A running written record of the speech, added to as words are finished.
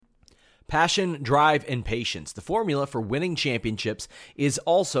Passion, drive, and patience. The formula for winning championships is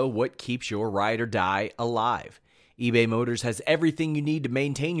also what keeps your ride or die alive. eBay Motors has everything you need to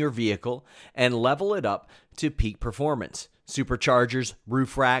maintain your vehicle and level it up to peak performance. Superchargers,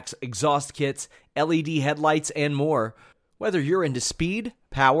 roof racks, exhaust kits, LED headlights, and more. Whether you're into speed,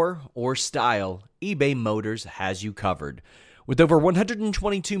 power, or style, eBay Motors has you covered. With over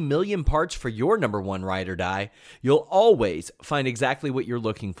 122 million parts for your number one ride or die, you'll always find exactly what you're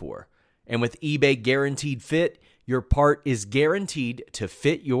looking for. And with eBay Guaranteed Fit, your part is guaranteed to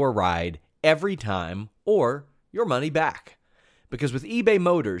fit your ride every time or your money back. Because with eBay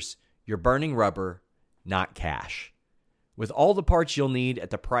Motors, you're burning rubber, not cash. With all the parts you'll need at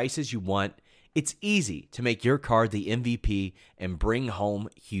the prices you want, it's easy to make your car the MVP and bring home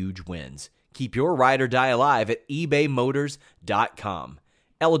huge wins. Keep your ride or die alive at ebaymotors.com.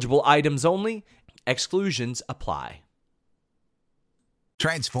 Eligible items only. Exclusions apply.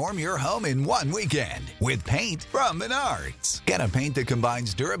 Transform your home in one weekend with paint from Menards. Get a paint that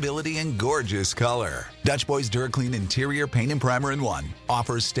combines durability and gorgeous color. Dutch Boys DuraClean Interior Paint and Primer in One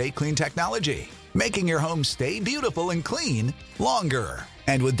offers Stay Clean technology, making your home stay beautiful and clean longer.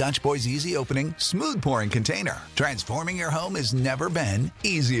 And with Dutch Boy's easy opening, smooth pouring container, transforming your home has never been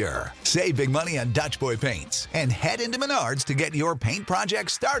easier. Save big money on Dutch Boy paints and head into Menards to get your paint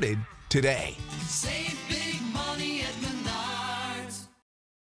project started today. Save big money at Menards.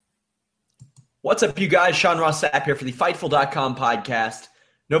 What's up, you guys? Sean Ross Sapp here for the Fightful.com podcast.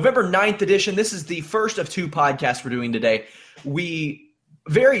 November 9th edition. This is the first of two podcasts we're doing today. We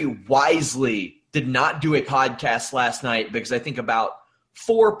very wisely did not do a podcast last night because I think about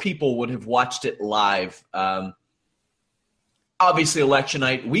 4 people would have watched it live. Obviously, election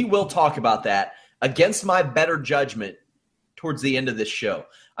night. We will talk about that against my better judgment towards the end of this show.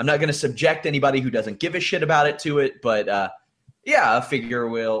 I'm not going to subject anybody who doesn't give a shit about it to it, but yeah, I figure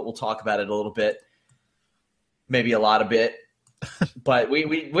we'll talk about it a little bit, maybe a lot of bit. But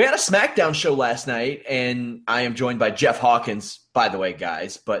we had a SmackDown show last night, and I am joined by Jeff Hawkins, by the way,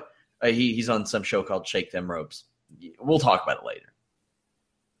 guys. But he's on some show called Shake Them Ropes. We'll talk about it later.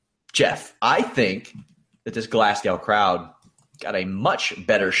 Jeff, I think that this Glasgow crowd got a much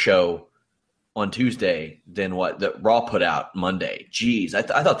better show on Tuesday than what the Raw put out Monday. Jeez, I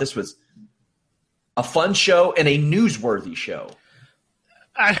thought this was a fun show and a newsworthy show.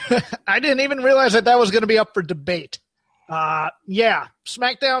 I didn't even realize that was going to be up for debate. Yeah,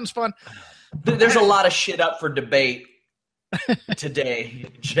 SmackDown's fun. There's a lot of shit up for debate today,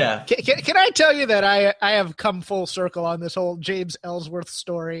 Jeff. Can I tell you that I have come full circle on this whole James Ellsworth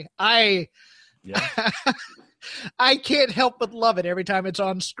story? I can't help but love it every time it's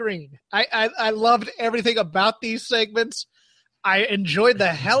on screen. I loved everything about these segments. I enjoyed the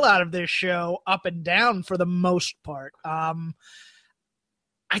hell out of this show up and down for the most part. I'm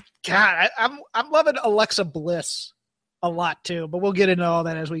loving Alexa Bliss a lot too, but we'll get into all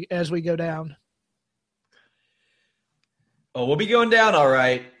that as we go down. Oh, we'll be going down all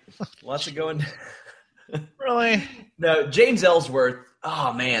right. Lots of going. Really? No, James Ellsworth.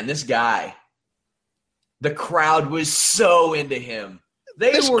 Oh man, this guy. The crowd was so into him.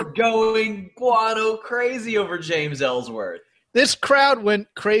 They were going guano crazy over James Ellsworth. This crowd went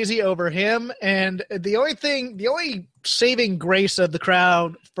crazy over him, and the only saving grace of the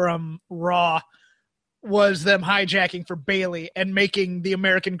crowd from Raw was them hijacking for Bayley and making the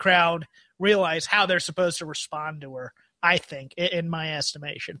American crowd realize how they're supposed to respond to her, I think, in my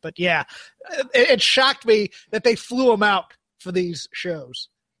estimation. But yeah, it shocked me that they flew him out for these shows.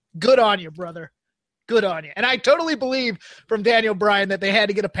 Good on you, brother. Good on you. And I totally believe from Daniel Bryan that they had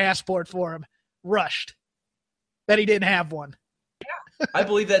to get a passport for him. Rushed. That he didn't have one. Yeah, I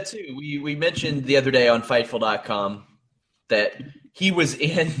believe that too. We mentioned the other day on Fightful.com that he was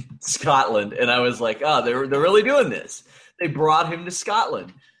in Scotland, and I was like, oh, they're really doing this. They brought him to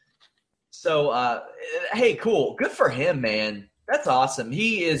Scotland. So, hey, cool. Good for him, man. That's awesome.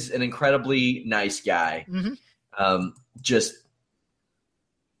 He is an incredibly nice guy. Mm-hmm. Just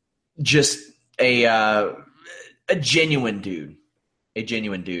a genuine dude. A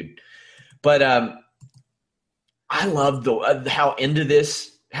genuine dude. But I love how into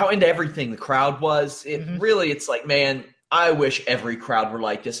everything the crowd was. It's like, man, I wish every crowd were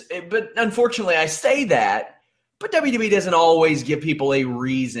like this. But unfortunately, I say that. But WWE doesn't always give people a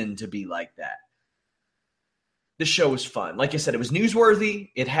reason to be like that. The show was fun. Like I said, it was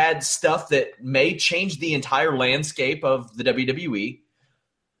newsworthy. It had stuff that may change the entire landscape of the WWE.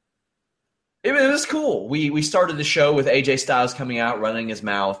 It was cool. We started the show with AJ Styles coming out, running his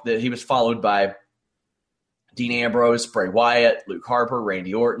mouth. He was followed by Dean Ambrose, Bray Wyatt, Luke Harper,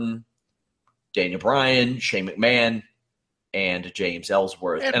 Randy Orton, Daniel Bryan, Shane McMahon, and James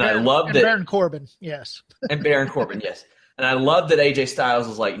Ellsworth. And Baron, I love that. Baron Corbin, yes. And Baron Corbin, yes. And I love that AJ Styles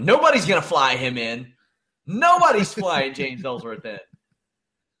was like, nobody's going to fly him in. Nobody's flying James Ellsworth in.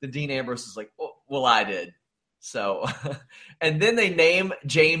 The Dean Ambrose is like, well, I did. So, and then they name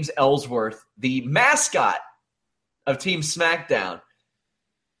James Ellsworth the mascot of Team SmackDown.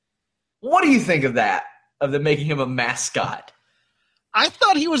 What do you think of that? Of them making him a mascot? I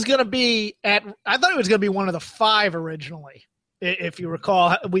thought he was going to be one of the 5 originally, if you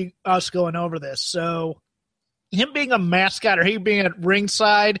recall us going over this. So him being a mascot or he being at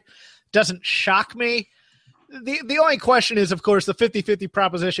ringside doesn't shock me. The only question is, of course, the 50-50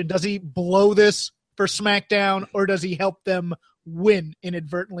 proposition. Does he blow this for SmackDown, or does he help them win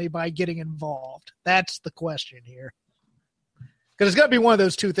inadvertently by getting involved? That's the question here. Because it's got to be one of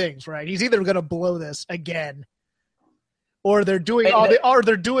those two things, right? He's either going to blow this again, or they're doing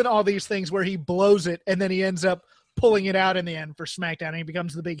all these things where he blows it and then he ends up pulling it out in the end for SmackDown and he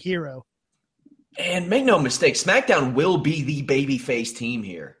becomes the big hero. And make no mistake, SmackDown will be the babyface team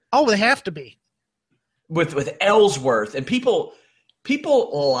here. Oh, they have to be. With Ellsworth, and people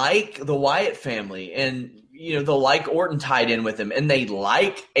like the Wyatt family, and they'll like Orton tied in with him, and they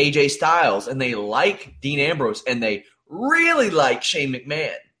like AJ Styles, and they like Dean Ambrose, and they really like Shane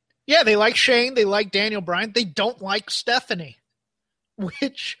McMahon. Yeah, they like Shane, they like Daniel Bryan, they don't like Stephanie,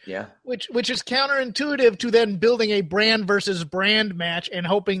 which is counterintuitive to then building a brand versus brand match and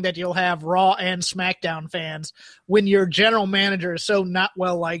hoping that you'll have Raw and SmackDown fans when your general manager is so not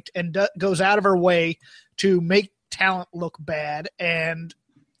well liked and goes out of her way to make talent look bad. And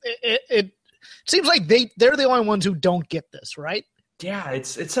it seems like they're the only ones who don't get this, right? Yeah,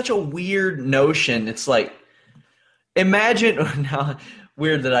 it's such a weird notion. It's like, imagine now.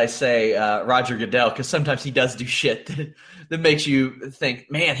 Weird that I say Roger Goodell, because sometimes he does do shit that makes you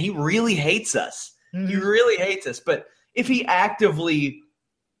think, man, he really hates us. Mm-hmm. He really hates us. But if he actively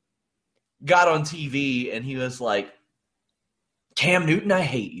got on TV and he was like, Cam Newton, I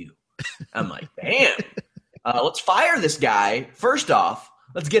hate you. I'm like, damn, let's fire this guy. First off,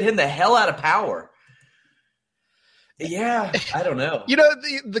 let's get him the hell out of power. Yeah, I don't know.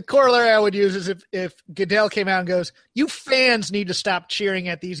 The corollary I would use is if Goodell came out and goes, you fans need to stop cheering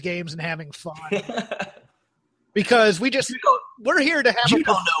at these games and having fun. Because we're here to have don't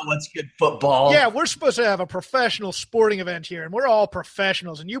know what's good football. Yeah, we're supposed to have a professional sporting event here, and we're all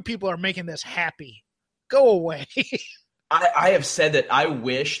professionals, and you people are making this happy. Go away. I have said that I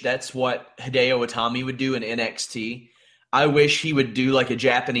wish that's what Hideo Itami would do in NXT. I wish he would do like a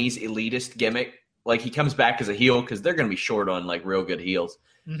Japanese elitist gimmick. Like, he comes back as a heel because they're going to be short on, like, real good heels.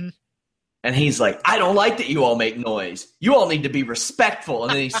 Mm-hmm. And he's like, I don't like that you all make noise. You all need to be respectful.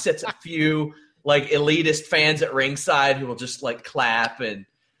 And then he sits a few, like, elitist fans at ringside who will just, like, clap. And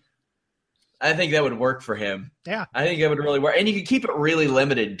I think that would work for him. Yeah. I think that would really work. And you can keep it really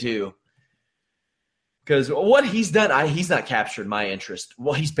limited, too. Because what he's done, he's not captured my interest.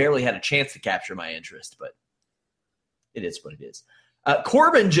 Well, he's barely had a chance to capture my interest, but it is what it is.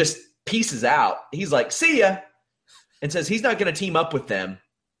 Corbin just pieces out. He's like, see ya, and says he's not going to team up with them.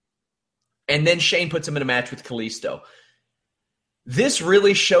 And then Shane puts him in a match with Kalisto. This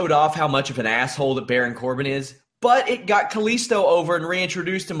really showed off how much of an asshole that Baron Corbin is, but it got Kalisto over and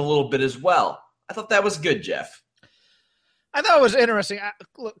reintroduced him a little bit as well. I thought that was good, Jeff. I thought it was interesting.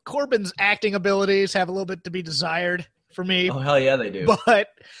 Look, Corbin's acting abilities have a little bit to be desired for me. Oh, hell yeah, they do. But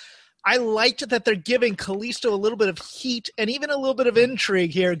I liked that they're giving Kalisto a little bit of heat and even a little bit of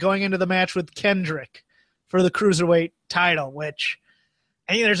intrigue here going into the match with Kendrick for the Cruiserweight title, which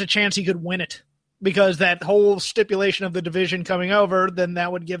I think there's a chance he could win it because that whole stipulation of the division coming over, then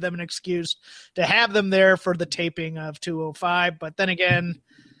that would give them an excuse to have them there for the taping of 205. But then again,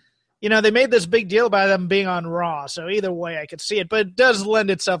 they made this big deal about them being on Raw. So either way, I could see it. But it does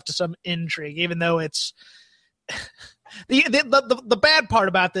lend itself to some intrigue, even though it's – The bad part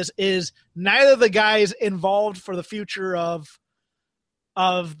about this is neither of the guys involved for the future of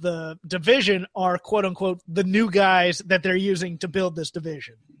the division are quote unquote the new guys that they're using to build this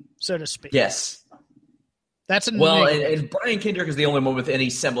division, so to speak. Yes. That's a and Brian Kendrick is the only one with any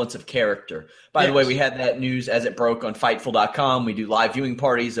semblance of character. By the way, we had that news as it broke on Fightful.com. We do live viewing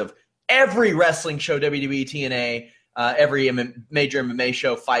parties of every wrestling show, WWE, TNA, every major MMA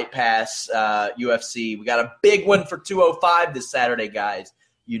show, Fight Pass, UFC. We got a big one for 205 this Saturday, guys.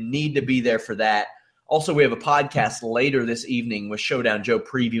 You need to be there for that. Also, we have a podcast later this evening with Showdown Joe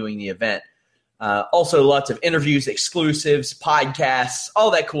previewing the event. Also, lots of interviews, exclusives, podcasts,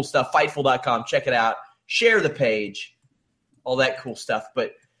 all that cool stuff. Fightful.com. Check it out. Share the page. All that cool stuff.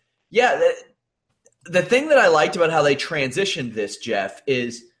 But, yeah, the thing that I liked about how they transitioned this, Jeff,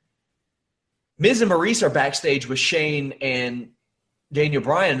 is Miz and Maurice are backstage with Shane and Daniel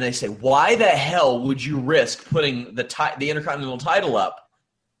Bryan, and they say, why the hell would you risk putting the Intercontinental title up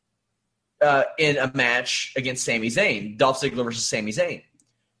in a match against Sami Zayn, Dolph Ziggler versus Sami Zayn?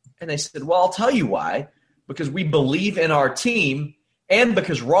 And they said, well, I'll tell you why. Because we believe in our team, and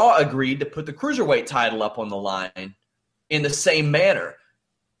because Raw agreed to put the Cruiserweight title up on the line in the same manner.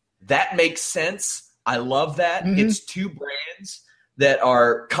 That makes sense. I love that. Mm-hmm. It's two brands that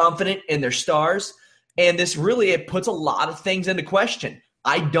are confident in their stars, and it puts a lot of things into question.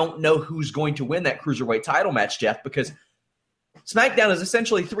 I don't know who's going to win that Cruiserweight title match, Jeff, because SmackDown is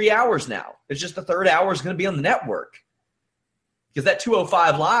essentially 3 hours now. It's just the third hour is going to be on the network. Because that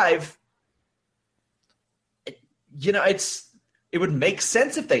 205 Live, it would make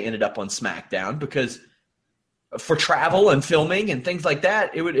sense if they ended up on SmackDown, because for travel and filming and things like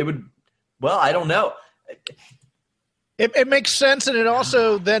that, it would. Well, I don't know. It makes sense, and it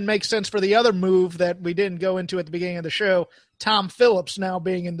also then makes sense for the other move that we didn't go into at the beginning of the show, Tom Phillips now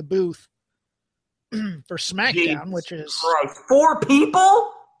being in the booth for SmackDown, which is Christ. 4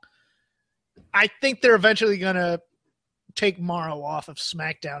 people? I think they're eventually going to take Morrow off of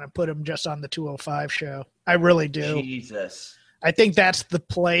SmackDown and put him just on the 205 show. I really do. Jesus. I think that's the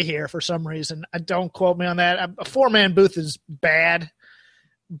play here for some reason. Don't quote me on that. A 4-man booth is bad,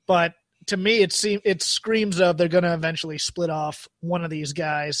 but to me, it screams of they're going to eventually split off one of these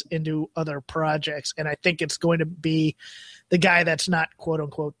guys into other projects, and I think it's going to be the guy that's not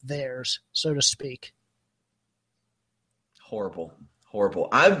quote-unquote theirs, so to speak. Horrible.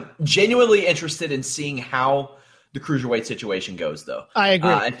 I'm genuinely interested in seeing how the Cruiserweight situation goes, though. I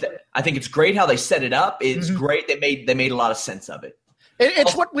agree. I think it's great how they set it up. It's great. They made a lot of sense of it.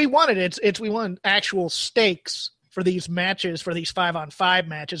 It's what we wanted. We wanted actual stakes for these matches, for these 5-on-5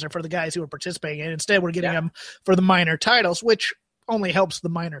 matches, or for the guys who are participating. And instead, we're getting them for the minor titles, which only helps the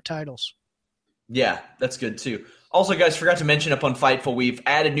minor titles. Yeah, that's good too. Also, guys, forgot to mention up on Fightful, we've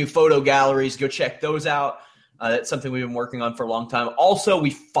added new photo galleries. Go check those out. That's something we've been working on for a long time. Also,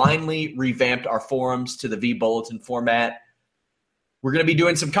 we finally revamped our forums to the V-Bulletin format. We're going to be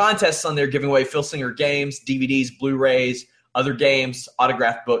doing some contests on there, giving away Phil Singer games, DVDs, Blu-rays, other games,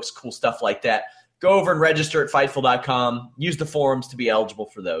 autographed books, cool stuff like that. Go over and register at Fightful.com. Use the forums to be eligible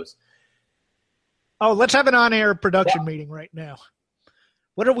for those. Oh, let's have an on-air production meeting right now.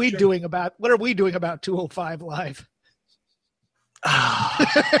 What are we doing about 205 Live?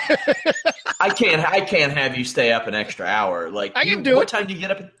 I can't have you stay up an extra hour. Like, I can do it. What time do you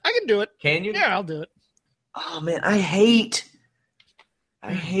get up? I can do it. Can you? Yeah, I'll do it. Oh man, I hate.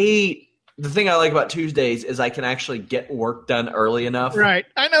 The thing I like about Tuesdays is I can actually get work done early enough. Right.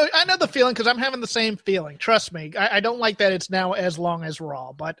 I know the feeling, because I'm having the same feeling. Trust me. I don't like that it's now as long as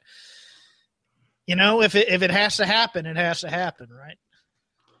Raw, but if it has to happen, it has to happen, right?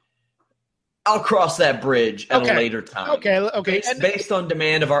 I'll cross that bridge at a later time. Okay. Based on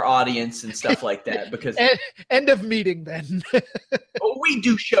demand of our audience and stuff like that. Because end of meeting then. We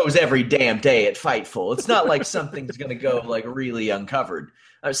do shows every damn day at Fightful. It's not like something's going to go like really uncovered.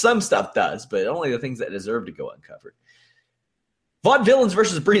 Some stuff does, but only the things that deserve to go uncovered. Vaudevillains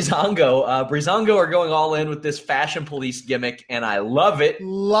versus Breezango. Breezango are going all in with this fashion police gimmick, and I love it.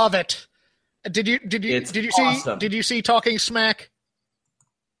 Love it. Did you awesome. Did you see Talking Smack?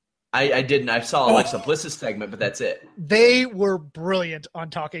 I didn't. I saw Alexa Bliss's segment, but that's it. They were brilliant on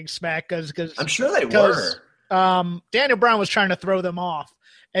Talking Smack because I'm sure they were. Daniel Bryan was trying to throw them off,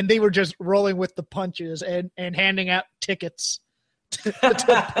 and they were just rolling with the punches and handing out tickets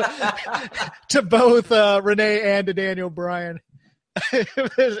to both Renee and to Daniel Bryan.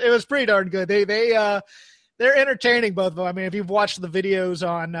 It was pretty darn good. They're entertaining, both of them. I mean, if you've watched the videos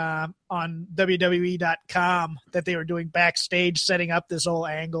on WWE.com that they were doing backstage setting up this whole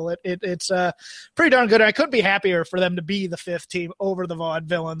angle, it's pretty darn good. I couldn't be happier for them to be the 5th team over the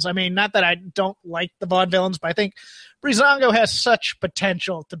Vaudevillains. I mean, not that I don't like the Vaudevillains, but I think Breezango has such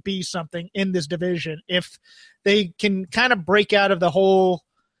potential to be something in this division if they can kind of break out of the whole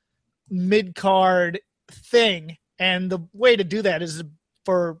mid-card thing. And the way to do that is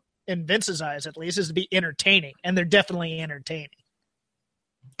in Vince's eyes at least, is to be entertaining, and they're definitely entertaining.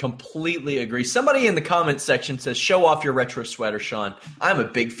 Completely agree. Somebody in the comments section says, show off your retro sweater, Sean. I'm a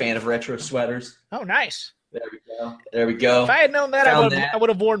big fan of retro sweaters. Oh, nice. There we go. If I had known that, I would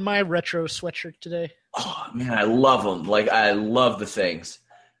have worn my retro sweatshirt today. Oh, man, I love them. Like, I love the things.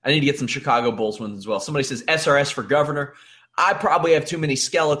 I need to get some Chicago Bulls ones as well. Somebody says SRS for governor. I probably have too many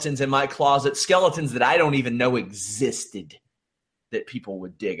skeletons in my closet, skeletons that I don't even know existed, that people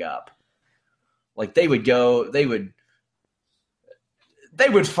would dig up. Like they would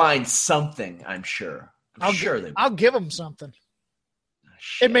find something, I'm sure. I'll give them something.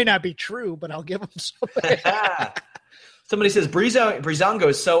 It may not be true, but I'll give him something. Somebody says Breezango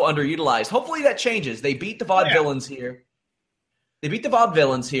is so underutilized. Hopefully that changes. They beat the Vaudevillains here. They beat the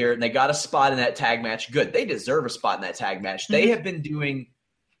Vaudevillains here, and they got a spot in that tag match. Good. They deserve a spot in that tag match. They have been doing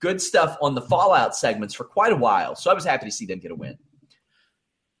good stuff on the Fallout segments for quite a while, so I was happy to see them get a win.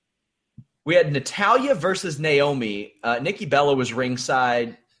 We had Natalya versus Naomi. Nikki Bella was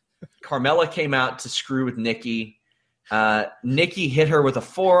ringside. Carmella came out to screw with Nikki. Nikki hit her with a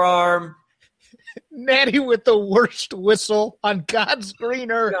forearm. Natty with the worst whistle on God's green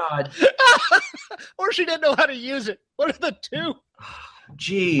earth. God. Or she didn't know how to use it. What are the two?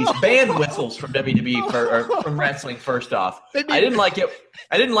 Jeez, ban whistles from WWE or from wrestling. First off, I didn't like it.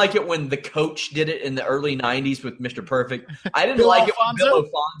 I didn't like it when the Coach did it in the early '90s with Mr. Perfect. I didn't like it when Bill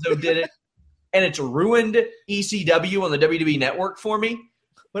Alfonso did it, and it's ruined ECW on the WWE Network for me.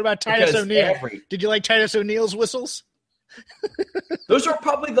 What about Titus O'Neil? Did you like Titus O'Neil's whistles? Those are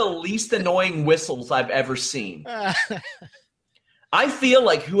probably the least annoying whistles I've ever seen. I feel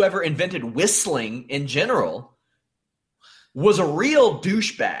like whoever invented whistling in general was a real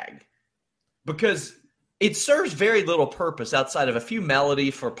douchebag because it serves very little purpose outside of a few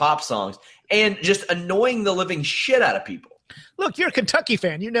melody for pop songs and just annoying the living shit out of people. Look, you're a Kentucky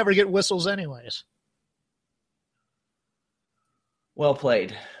fan. You never get whistles anyways. Well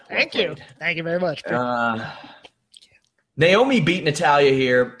played. Thank you. Thank you very much. Naomi beat Natalya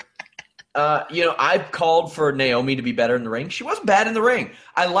here. I called for Naomi to be better in the ring. She wasn't bad in the ring.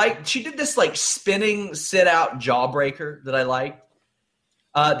 She did this like spinning sit out jawbreaker that I liked.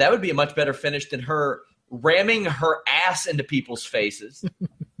 That would be a much better finish than her ramming her ass into people's faces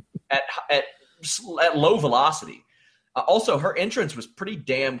at low velocity. Also, her entrance was pretty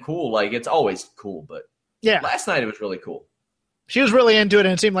damn cool. Like it's always cool, but last night it was really cool. She was really into it,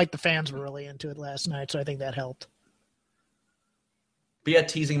 and it seemed like the fans were really into it last night, so I think that helped. But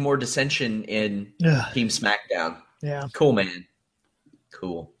teasing more dissension in Team SmackDown. Yeah. Cool, man.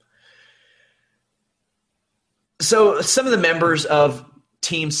 Cool. So some of the members of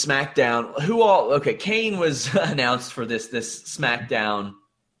Team SmackDown, Kane was announced for this SmackDown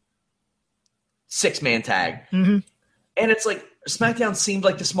 6-man tag. Mm-hmm. And it's like SmackDown seemed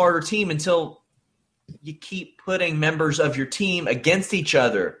like the smarter team until you keep putting members of your team against each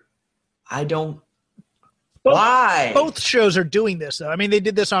other. Why? Both shows are doing this, though. I mean, they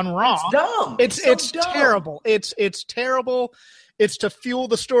did this on Raw. It's dumb. It's terrible. It's terrible. It's to fuel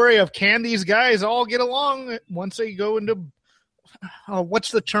the story of can these guys all get along once they go into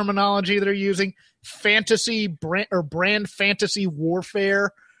what's the terminology they're using? Fantasy brand fantasy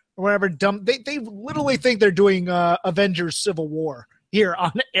warfare or whatever. Dumb. They literally think they're doing Avengers Civil War here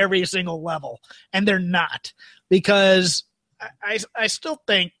on every single level, and they're not, because I still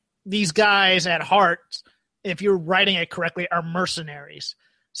think these guys at heart, if you're writing it correctly, are mercenaries.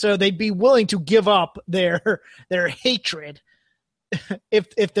 So they'd be willing to give up their hatred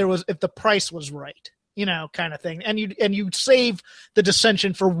if the price was right, kind of thing. And you save the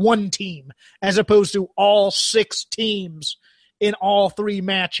dissension for one team as opposed to all 6 teams in all 3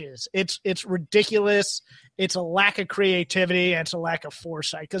 matches. It's ridiculous. It's a lack of creativity and it's a lack of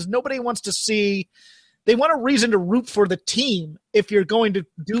foresight because nobody wants to see. They want a reason to root for the team if you're going to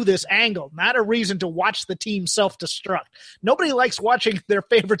do this angle, not a reason to watch the team self-destruct. Nobody likes watching their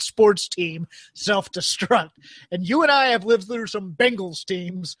favorite sports team self-destruct. And you and I have lived through some Bengals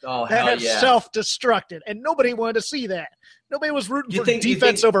teams that have self-destructed, and nobody wanted to see that. Nobody was rooting for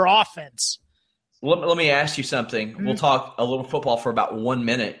defense over offense. Let me ask you something. Mm-hmm. We'll talk a little football for about 1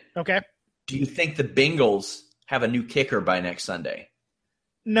 minute. Okay. Do you think the Bengals have a new kicker by next Sunday?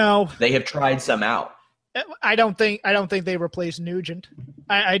 No. They have tried some out. I don't think they replace Nugent.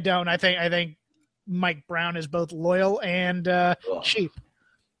 I don't. I think Mike Brown is both loyal and cheap.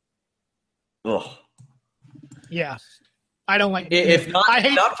 Ugh. Yeah. I don't like. If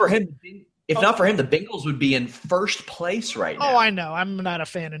not for him, the Bengals would be in first place right now. Oh, I know. I'm not a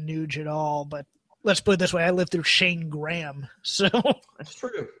fan of Nuge at all, but let's put it this way: I lived through Shane Graham, so that's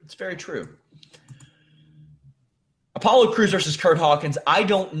true. It's very true. Apollo Crews versus Kurt Hawkins. I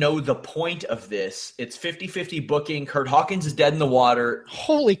don't know the point of this. It's 50-50 booking. Kurt Hawkins is dead in the water.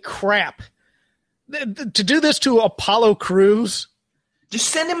 Holy crap. To do this to Apollo Crews? Just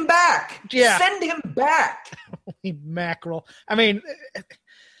send him back. Yeah. Send him back. Holy mackerel. I mean,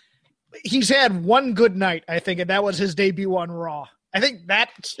 he's had one good night, I think, and that was his debut on Raw. I think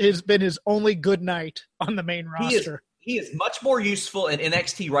that has been his only good night on the main roster. He is much more useful in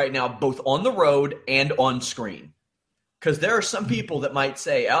NXT right now, both on the road and on screen. Because there are some people that might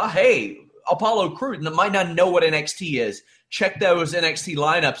say, hey, Apollo Crews, and that might not know what NXT is. Check those NXT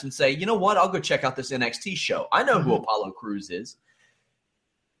lineups and say, you know what? I'll go check out this NXT show. I know who Apollo Crews is.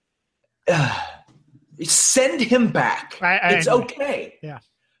 send him back. It's agree. okay. Yeah.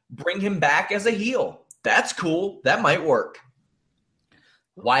 Bring him back as a heel. That's cool. That might work.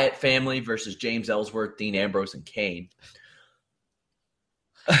 Wyatt family versus James Ellsworth, Dean Ambrose, and Kane.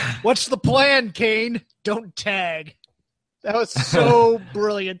 What's the plan, Kane? Don't tag. That was so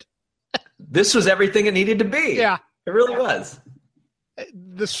brilliant. This was everything it needed to be. Yeah. It really was.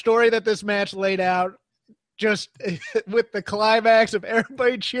 The story that this match laid out, just with the climax of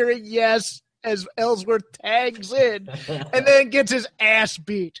everybody cheering yes as Ellsworth tags in and then gets his ass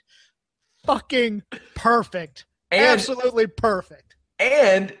beat. Fucking perfect. Absolutely perfect.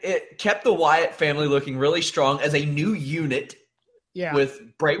 And it kept the Wyatt family looking really strong as a new unit. Yeah. With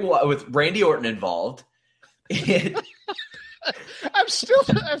Randy Orton involved. I'm still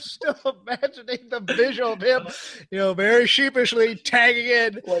imagining the visual of him, very sheepishly tagging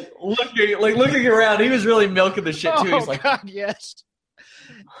in. looking around. He was really milking the shit too. Oh, He's like, God, yes.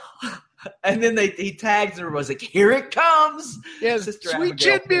 And then he tags and everybody's like, here it comes. Yes, Sister sweet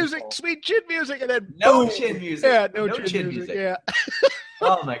Abigail chin music, and then No boom. chin music. Yeah, no No chin, chin music. music. Yeah.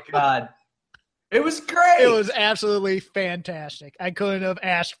 Oh my God. It was great. It was absolutely fantastic. I couldn't have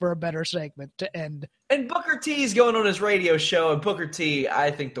asked for a better segment to end. And Booker T's going on his radio show, and Booker T,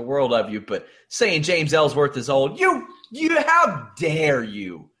 I think the world of you, but saying James Ellsworth is old, you, how dare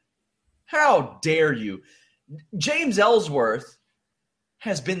you? How dare you? James Ellsworth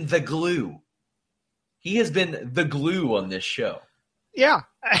has been the glue. He has been the glue on this show. Yeah.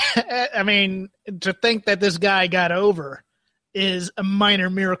 I mean, to think that this guy got over is a minor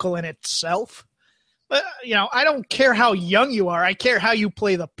miracle in itself. But, I don't care how young you are. I care how you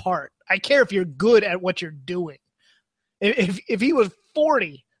play the part. I care if you're good at what you're doing. If he was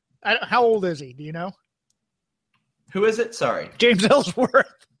 40, how old is he? Do you know? Who is it? Sorry. James Ellsworth.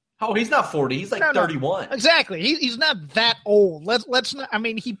 Oh, he's not 40. He's like 31. Exactly. He's not that old. Let's not. I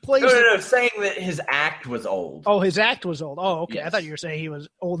mean, he plays. No. Saying that his act was old. Oh, his act was old. Oh, okay. Yes. I thought you were saying he was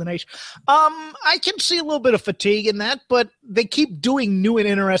old in age. I can see a little bit of fatigue in that, but they keep doing new and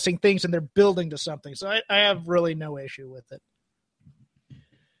interesting things, and they're building to something. So I have really no issue with it.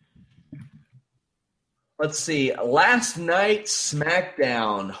 Let's see. Last night,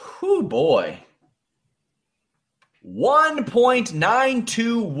 SmackDown. Whoo, boy.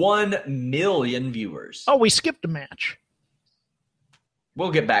 1.921 million viewers. Oh, we skipped a match. We'll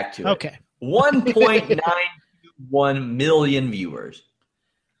get back to it. Okay. 1.921 million viewers.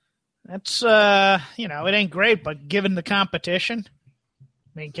 That's it ain't great, but given the competition,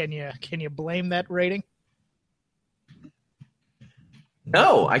 I mean, can you blame that rating?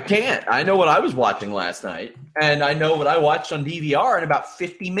 No, I can't. I know what I was watching last night, and I know what I watched on DVR in about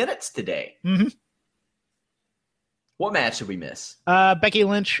 50 minutes today. Mm-hmm. What match did we miss? Becky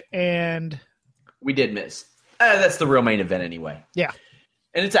Lynch and... We did miss. That's the real main event anyway. Yeah.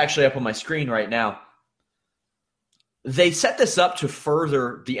 And it's actually up on my screen right now. They set this up to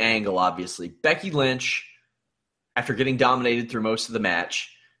further the angle, obviously. Becky Lynch, after getting dominated through most of the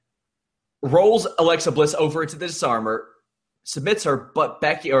match, rolls Alexa Bliss over into the disarmer, submits her, but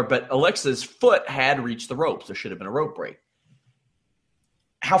Alexa's foot had reached the ropes. There should have been a rope break.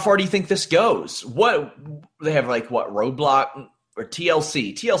 How far do you think this goes? What they have, Roadblock or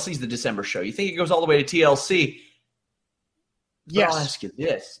TLC? TLC's the December show. You think it goes all the way to TLC? Yes.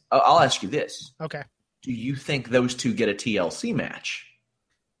 I'll ask you this. Okay. Do you think those two get a TLC match?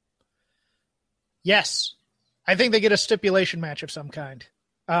 Yes. I think they get a stipulation match of some kind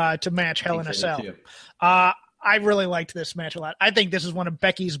to match Hell in a Cell. I really liked this match a lot. I think this is one of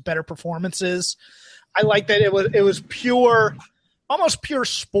Becky's better performances. I like that it was pure, almost pure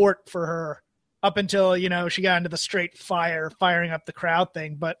sport for her up until, she got into the straight firing up the crowd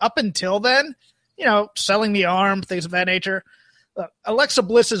thing. But up until then, selling the arm, things of that nature. Alexa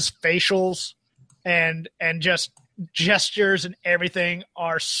Bliss's facials and just gestures and everything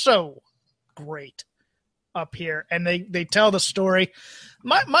are so great up here. And they tell the story.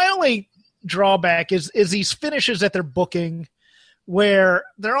 My only drawback is these finishes that they're booking where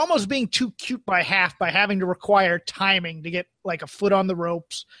they're almost being too cute by half by having to require timing to get like a foot on the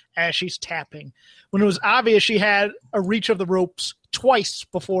ropes as she's tapping. When it was obvious she had a reach of the ropes twice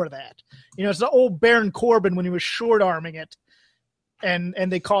before that. It's the old Baron Corbin when he was short arming it and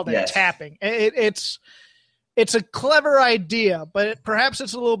they called it tapping. It's a clever idea, but perhaps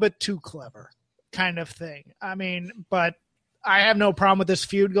it's a little bit too clever kind of thing. I mean, but I have no problem with this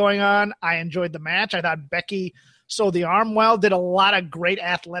feud going on. I enjoyed the match. I thought Becky sold the arm well, did a lot of great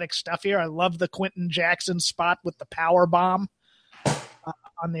athletic stuff here. I love the Quentin Jackson spot with the power bomb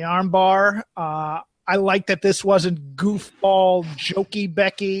on the arm bar. I like that this wasn't goofball, jokey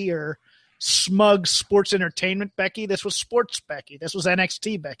Becky or smug sports entertainment Becky. This was sports Becky. This was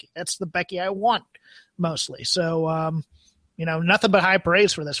NXT Becky. That's the Becky I want mostly. So, nothing but high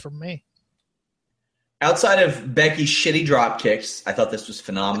praise for this from me. Outside of Becky's shitty drop kicks, I thought this was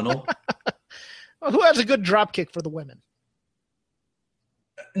phenomenal. Well, who has a good drop kick for the women?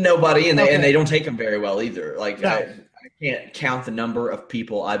 Nobody, and they don't take them very well either. Like No. I can't count the number of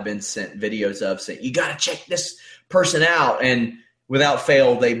people I've been sent videos of saying, you got to check this person out. And without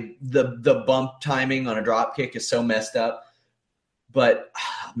fail, the bump timing on a drop kick is so messed up. But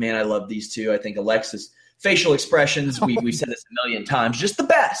man, I love these two. I think Alexa's facial expressions, we've said this a million times, just the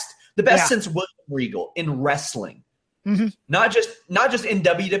best since William Regal in wrestling. Mm-hmm. Not just in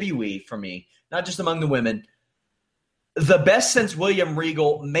WWE for me, not just among the women. The best since William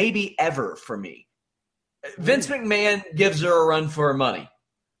Regal, maybe ever for me. Vince McMahon gives her a run for her money.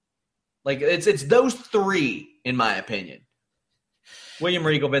 Like it's those three, in my opinion. William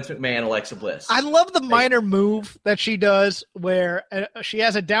Regal, Vince McMahon, Alexa Bliss. I love the minor move that she does where she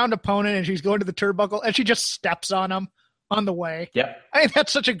has a downed opponent and she's going to the turnbuckle and she just steps on him on the way. Yep. I think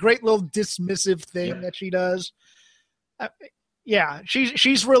that's such a great little dismissive thing that she does.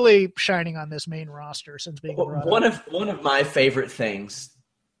 She's really shining on this main roster since being brought up. One of my favorite things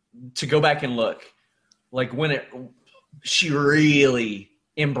to go back and look, like she really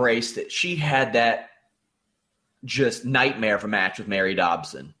embraced it. She had that just nightmare of a match with Mary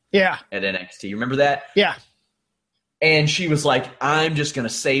Dobson. Yeah. At NXT. You remember that? Yeah. And she was like, I'm just going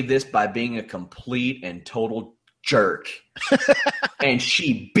to save this by being a complete and total jerk. And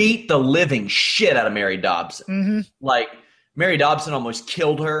she beat the living shit out of Mary Dobson. Mm-hmm. Like, Mary Dobson almost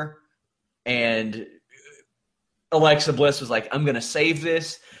killed her. And Alexa Bliss was like, I'm going to save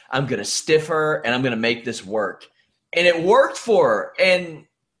this. I'm going to stiff her. And I'm going to make this work. And it worked for her. And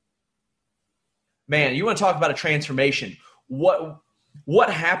man, you want to talk about a transformation. What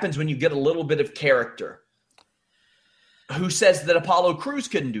happens when you get a little bit of character? Who says that Apollo Crews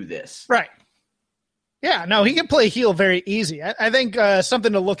couldn't do this? Right. Yeah, no, he can play heel very easy. I think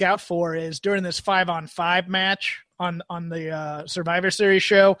something to look out for is during this 5-on-5 match on the Survivor Series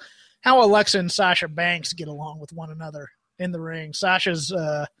show, how Alexa and Sasha Banks get along with one another in the ring. Sasha's,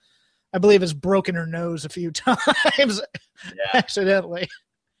 I believe, has broken her nose a few times accidentally.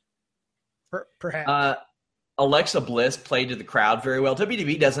 Perhaps. Alexa Bliss played to the crowd very well.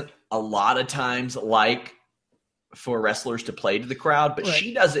 WWE doesn't a lot of times like for wrestlers to play to the crowd, but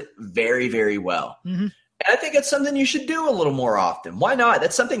she does it very, very well. Mm-hmm. And I think it's something you should do a little more often. Why not?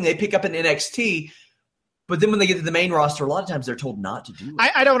 That's something they pick up in NXT, but then when they get to the main roster, a lot of times they're told not to do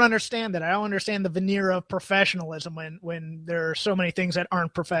it. I don't understand that. I don't understand the veneer of professionalism when there are so many things that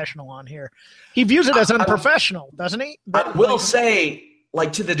aren't professional on here. He views it as unprofessional, doesn't he? I will say,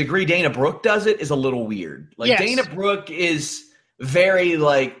 like, to the degree Dana Brooke does it is a little weird. Like, yes. Dana Brooke is very,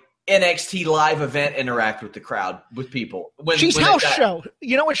 like, NXT live event interact with the crowd, with people. She's house show.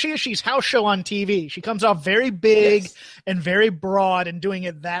 You know what she is? She's house show on TV. She comes off very big and very broad and doing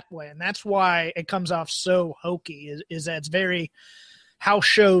it that way. And that's why it comes off so hokey is that it's very house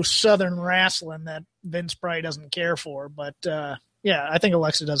show Southern wrestling that Vince probably doesn't care for. But, I think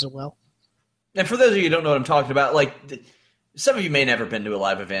Alexa does it well. And for those of you who don't know what I'm talking about, like, some of you may never been to a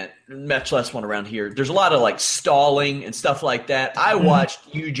live event, much less one around here. There's a lot of, like, stalling and stuff like that. I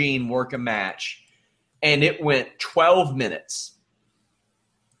watched Eugene work a match, and it went 12 minutes.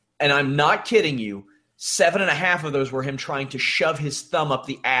 And I'm not kidding you. 7.5 of those were him trying to shove his thumb up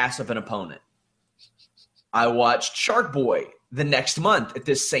the ass of an opponent. I watched Shark Boy the next month at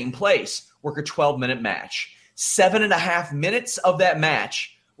this same place work a 12-minute match. 7.5 minutes of that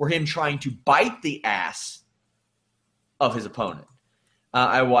match were him trying to bite the ass of his opponent.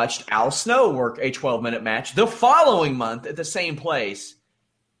 I watched Al Snow work a 12-minute match the following month at the same place,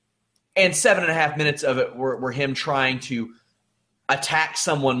 and 7.5 minutes of it were him trying to attack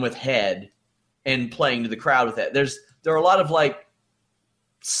someone with head and playing to the crowd with that. There are a lot of, like,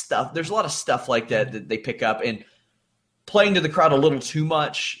 stuff. There's a lot of stuff like that they pick up, and playing to the crowd a little too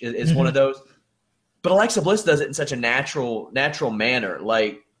much is one of those. But Alexa Bliss does it in such a natural manner.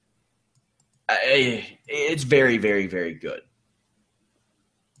 Like, it's very, very, very good.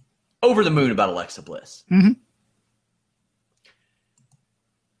 Over the moon about Alexa Bliss. Mm-hmm.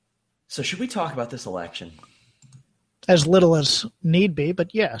 So should we talk about this election? As little as need be,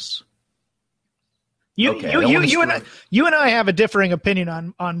 but yes. You and I have a differing opinion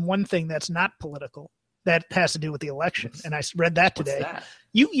on one thing that's not political that has to do with the election, and I read that today. What's that?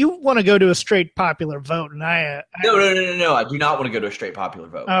 You want to go to a straight popular vote, and No. I do not want to go to a straight popular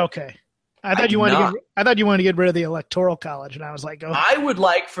vote. Okay. I thought you wanted to get rid of the Electoral College, and I was like, I would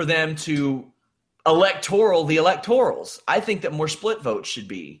like for them to electoral the electorals. I think that more split votes should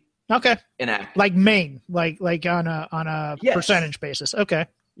be Okay. enacted. Like Maine, like on a Yes. percentage basis. Okay.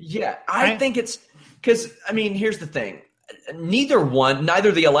 Yeah, I think it's because, I mean, here's the thing. Neither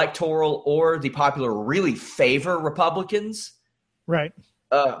the electoral or the popular really favor Republicans. Right.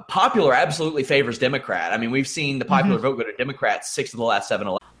 Popular absolutely favors Democrat. I mean, we've seen the popular vote go to Democrats 6 of the last 7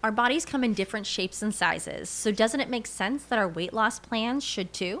 elections. Our bodies come in different shapes and sizes, so doesn't it make sense that our weight loss plans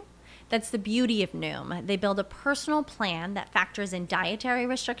should too? That's the beauty of Noom. They build a personal plan that factors in dietary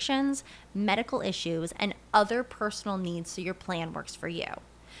restrictions, medical issues, and other personal needs so your plan works for you.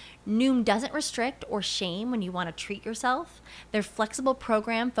 Noom doesn't restrict or shame when you want to treat yourself. Their flexible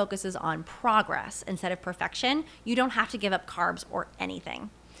program focuses on progress instead of perfection. You don't have to give up carbs or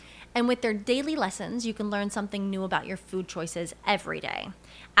anything. And with their daily lessons, you can learn something new about your food choices every day.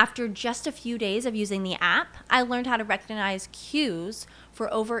 After just a few days of using the app, I learned how to recognize cues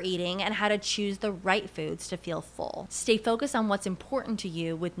for overeating and how to choose the right foods to feel full. Stay focused on what's important to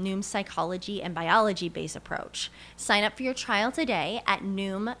you with Noom's psychology and biology-based approach. Sign up for your trial today at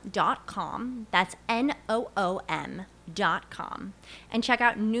Noom.com. That's Noom.com. And check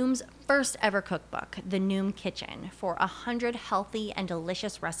out Noom's first ever cookbook, The Noom Kitchen, for 100 healthy and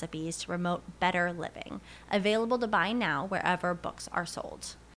delicious recipes to promote better living. Available to buy now wherever books are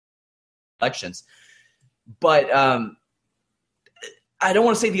sold. Elections. But I don't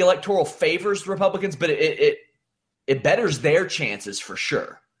want to say the electoral favors Republicans, but it betters their chances for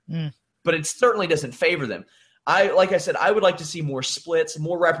sure. But it certainly doesn't favor them. Like I said, I would like to see more splits,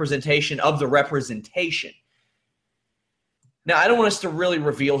 more representation of the representation. Now, I don't want us to really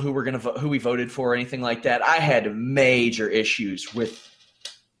reveal who we voted for or anything like that. I had major issues with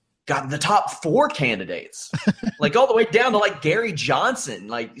the top 4 candidates, like all the way down to like Gary Johnson,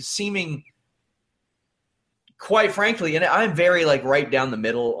 like seeming, quite frankly, and I'm very like right down the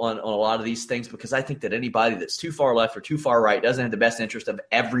middle on a lot of these things because I think that anybody that's too far left or too far right doesn't have the best interest of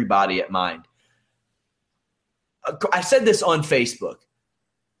everybody at mind. I said this on Facebook.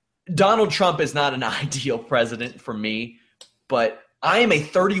 Donald Trump is not an ideal president for me. But I am a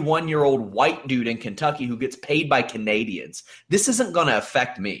 31-year-old white dude in Kentucky who gets paid by Canadians. This isn't going to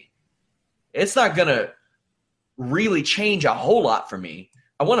affect me. It's not going to really change a whole lot for me.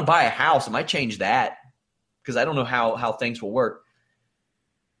 I want to buy a house. I might change that because I don't know how things will work.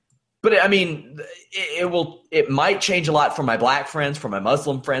 But, I mean, it might change a lot for my black friends, for my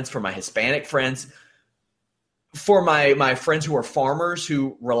Muslim friends, for my Hispanic friends, for my friends who are farmers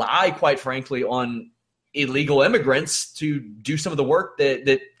who rely, quite frankly, on illegal immigrants to do some of the work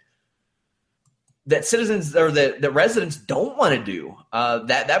that citizens or that residents don't want to do.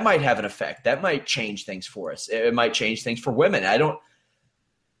 That might have an effect. That might change things for us. It might change things for women.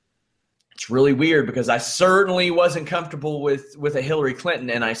 It's really weird because I certainly wasn't comfortable with a Hillary Clinton,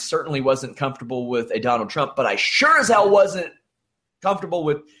 and I certainly wasn't comfortable with a Donald Trump, but I sure as hell wasn't comfortable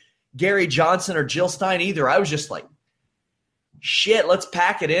with Gary Johnson or Jill Stein either. I was just like, shit, let's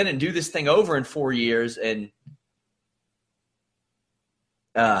pack it in and do this thing over in 4 years. And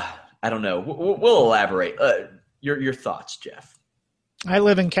I don't know. We'll elaborate. Your thoughts, Jeff. I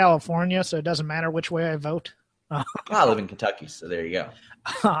live in California, so it doesn't matter which way I vote. I live in Kentucky, so there you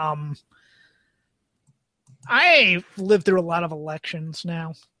go. I lived through a lot of elections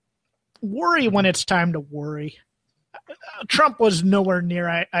now. Worry when it's time to worry. Trump was nowhere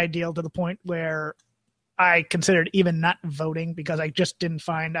near ideal to the point where I considered even not voting because I just didn't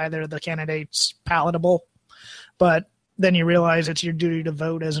find either of the candidates palatable. But then you realize it's your duty to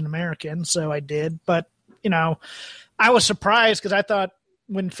vote as an American, so I did. But, I was surprised because I thought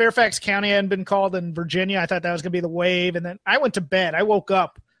when Fairfax County hadn't been called in Virginia, I thought that was going to be the wave. And then I went to bed. I woke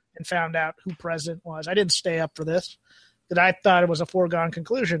up and found out who president was. I didn't stay up for this because I thought it was a foregone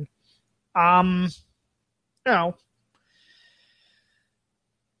conclusion.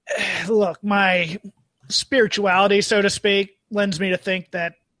 Look, my spirituality, so to speak, lends me to think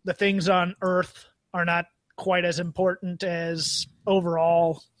that the things on earth are not quite as important as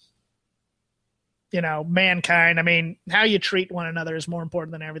overall, mankind. I mean, how you treat one another is more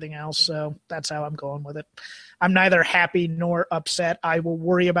important than everything else. So that's how I'm going with it. I'm neither happy nor upset. I will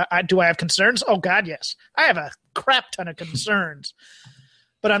worry about, do I have concerns? Oh God, yes. I have a crap ton of concerns.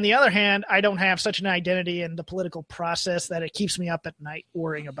 But on the other hand, I don't have such an identity in the political process that it keeps me up at night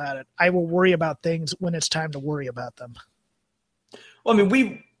worrying about it. I will worry about things when it's time to worry about them. Well, I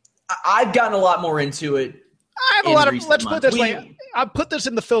mean, I've gotten a lot more into it. I have a lot of, let's put it this way. I'll put this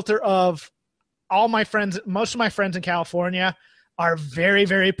in the filter of all my friends. Most of my friends in California are very,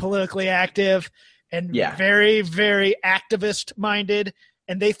 very politically active and very, very activist minded.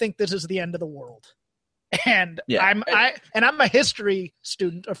 And they think this is the end of the world. And I'm a history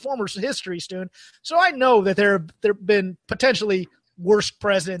student, a former history student, so I know that there have been potentially worst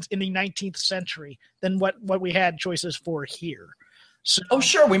presidents in the 19th century than what we had choices for here. So, Oh,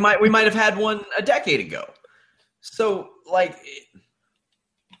 sure. We might have had one a decade ago. So, like,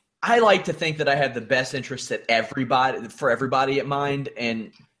 I like to think that I have the best interests for everybody at mind,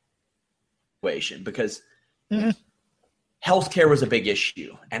 and because healthcare was a big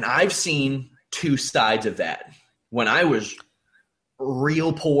issue, and I've seen two sides of that. When I was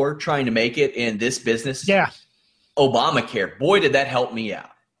real poor, trying to make it in this business, Obamacare, boy, did that help me out.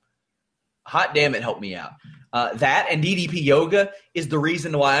 Hot damn, it helped me out. That and DDP yoga is the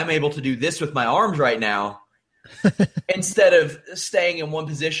reason why I'm able to do this with my arms right now instead of staying in one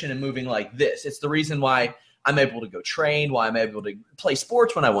position and moving like this. It's the reason why I'm able to go train, why I'm able to play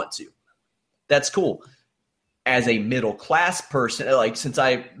sports when I want to. That's cool. As a middle class person, like since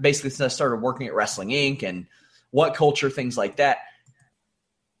I started working at Wrestling Inc. and What Culture, things like that,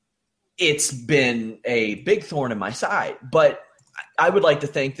 it's been a big thorn in my side. But I would like to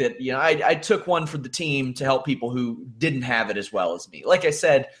think that, I took one for the team to help people who didn't have it as well as me. Like I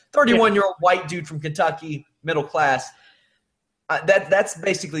said, 31-year-old white dude from Kentucky, middle class. That's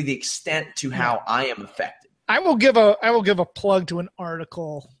basically the extent to how I am affected. I will give a plug to an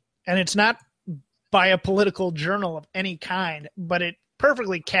article, and it's not by a political journal of any kind, but it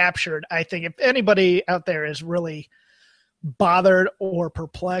perfectly captured, I think, if anybody out there is really bothered or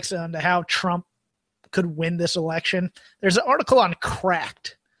perplexed on how Trump could win this election, there's an article on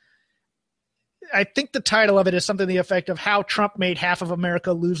Cracked. I think the title of it is something to the effect of how Trump made half of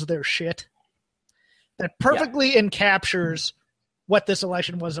America lose their shit. That perfectly encaptures what this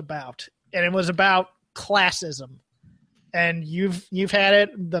election was about. And it was about classism. And you've had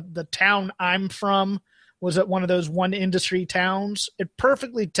it. The town I'm from was at one of those one industry towns. It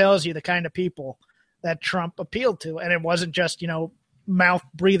perfectly tells you the kind of people that Trump appealed to. And it wasn't just, mouth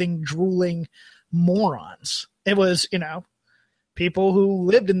breathing, drooling morons. It was, people who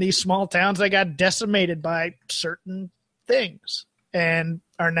lived in these small towns that got decimated by certain things and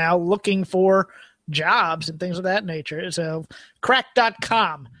are now looking for jobs and things of that nature. So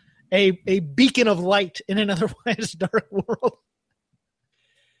crack.com, a beacon of light in an otherwise dark world.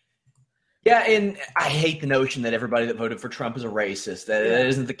 Yeah, and I hate the notion that everybody that voted for Trump is a racist. That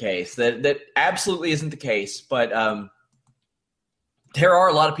isn't the case. That absolutely isn't the case. But there are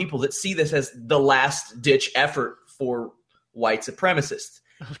a lot of people that see this as the last-ditch effort for white supremacists.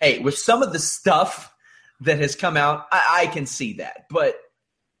 Hey, with some of the stuff that has come out, I can see that. But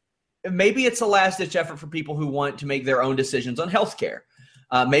maybe it's a last-ditch effort for people who want to make their own decisions on health care.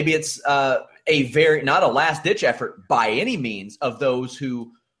 Maybe it's not a last-ditch effort by any means of those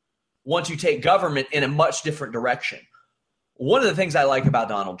who want to take government in a much different direction. One of the things I like about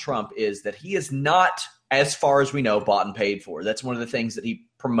Donald Trump is that he is not, as far as we know, bought and paid for. That's one of the things that he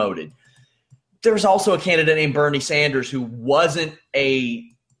promoted. There's also a candidate named Bernie Sanders who wasn't a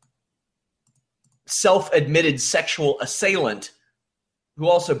self-admitted sexual assailant who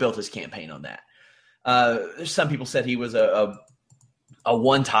also built his campaign on that. Some people said he was a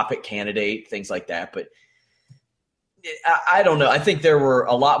one-topic candidate, things like that. But I don't know. I think there were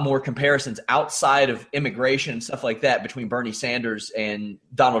a lot more comparisons outside of immigration and stuff like that between Bernie Sanders and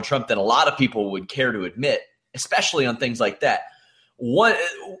Donald Trump than a lot of people would care to admit, especially on things like that.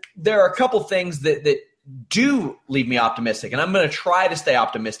 There are a couple things that do leave me optimistic, and I'm going to try to stay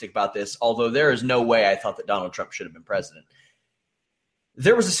optimistic about this, although there is no way I thought that Donald Trump should have been president.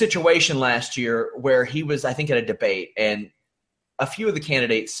 There was a situation last year where he was, I think, at a debate, and a few of the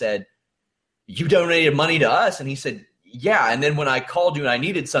candidates said, "You donated money to us," and he said, "Yeah, and then when I called you and I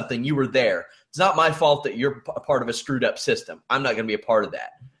needed something, you were there. It's not my fault that you're a part of a screwed up system. I'm not going to be a part of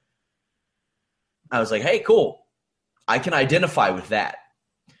that." I was like, hey, cool. I can identify with that.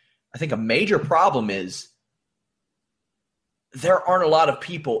 I think a major problem is there aren't a lot of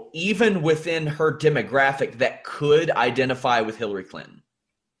people, even within her demographic, that could identify with Hillary Clinton.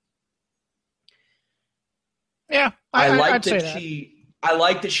 Yeah, I like I'd say that. I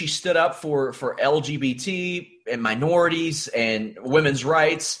like that she stood up for LGBT and minorities and women's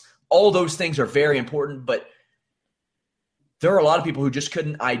rights. All those things are very important, but there are a lot of people who just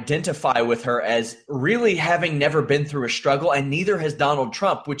couldn't identify with her as really having never been through a struggle, and neither has Donald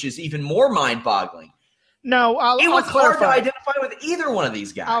Trump, which is even more mind-boggling. No, It was I'll hard to clarify. identify with either one of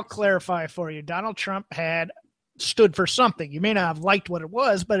these guys. I'll clarify for you. Donald Trump had stood for something. You may not have liked what it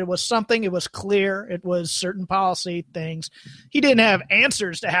was, but it was something. It was clear. It was certain policy things. He didn't have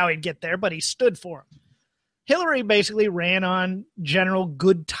answers to how he'd get there, but he stood for them. Hillary basically ran on general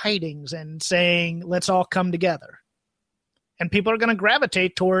good tidings and saying, let's all come together. And people are going to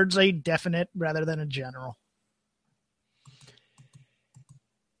gravitate towards a definite rather than a general.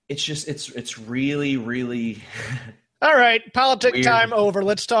 It's just, it's really, really All right, politic Weird. time over.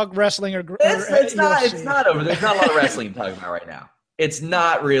 Let's talk wrestling or It's UFC. not over. There's not a lot of wrestling to talk about right now. It's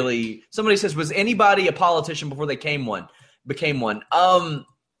not really. Somebody says, was anybody a politician before they became one?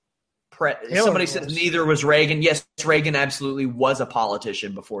 Somebody says neither was Reagan. Yes, Reagan absolutely was a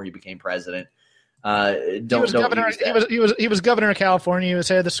politician before he became president. He was governor of California. He was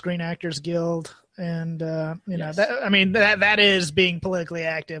head of the Screen Actors Guild, and Yes. that is being politically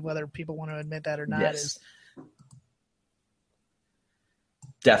active, whether people want to admit that or not. Yes.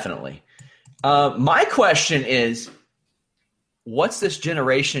 Definitely. My question is, what's this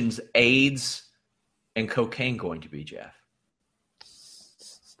generation's AIDS and cocaine going to be, Jeff?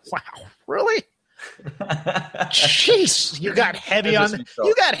 Wow, really? Jeez, you got heavy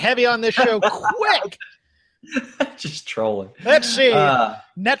on this show quick. Just trolling. Let's see.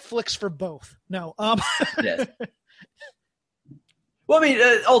 Netflix for both. No. Yes. Well, I mean,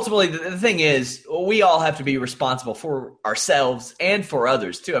 ultimately, the thing is, we all have to be responsible for ourselves and for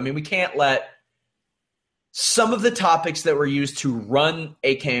others, too. I mean, we can't let some of the topics that were used to run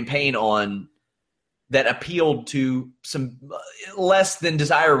a campaign on that appealed to some less than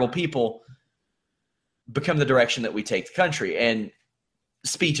desirable people become the direction that we take the country. And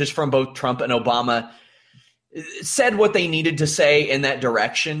speeches from both Trump and Obama said what they needed to say in that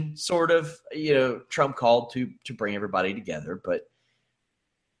direction, sort of. You know, Trump called to bring everybody together, but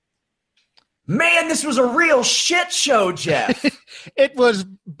man, this was a real shit show, Jeff. It was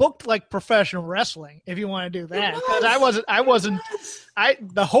booked like professional wrestling, if you want to do that.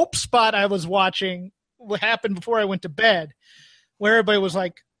 The hope spot I was watching what happened before I went to bed, where everybody was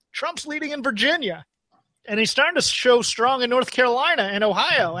like, Trump's leading in Virginia, and he's starting to show strong in North Carolina and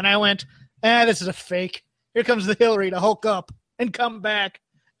Ohio. And I went, this is a fake. Here comes the Hillary to hulk up and come back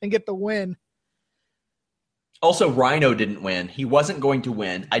and get the win. Also, Rhino didn't win. He wasn't going to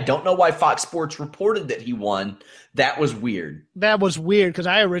win. I don't know why Fox Sports reported that he won. That was weird. That was weird because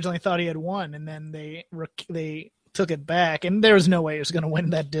I originally thought he had won, and then they took it back, and there was no way he was going to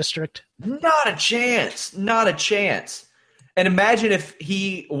win that district. Not a chance. Not a chance. And imagine if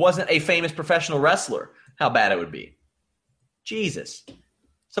he wasn't a famous professional wrestler, how bad it would be. Jesus.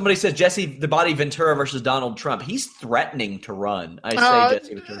 Somebody says Jesse the Body Ventura versus Donald Trump. He's threatening to run. I say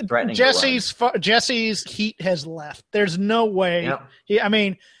Jesse Ventura threatening to run. Jesse's heat has left. There's no way.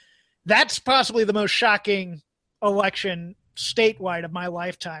 Yep. That's possibly the most shocking election statewide of my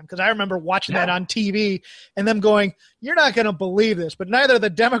lifetime, because I remember watching that on TV and them going, you're not going to believe this, but neither the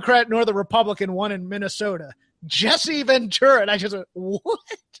Democrat nor the Republican won in Minnesota. Jesse Ventura. And I just went, what?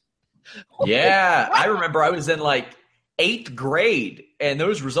 Yeah. I remember I was in like 8th grade and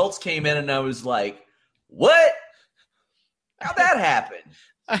those results came in and I was like, what? How'd that happen?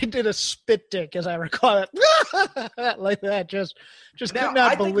 I did a spit dick, as I recall it. Like that. Just now, could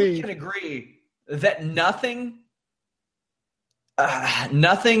not I think believe. we can agree that nothing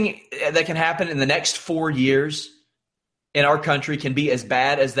that can happen in the next 4 years in our country can be as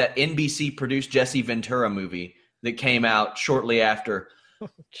bad as that NBC produced Jesse Ventura movie that came out shortly after. Oh,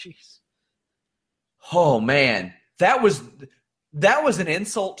 jeez. Oh man, that was an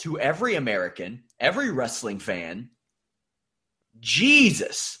insult to every American, every wrestling fan.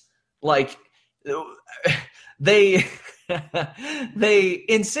 Jesus. Like they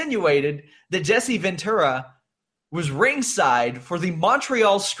insinuated that Jesse Ventura was ringside for the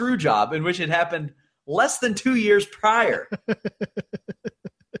Montreal Screwjob, in which it happened less than 2 years prior.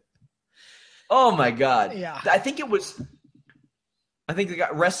 Oh my God. Yeah. I think the guy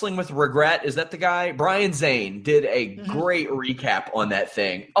Wrestling with Regret, is that the guy? Brian Zane did a great recap on that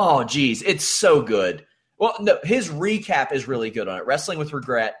thing. Oh, geez. It's so good. Well, no, his recap is really good on it. Wrestling with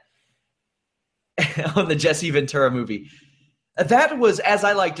Regret on the Jesse Ventura movie. That was, as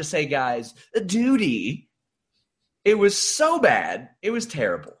I like to say, guys, a duty. It was so bad. It was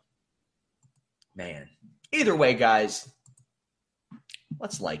terrible. Man. Either way, guys,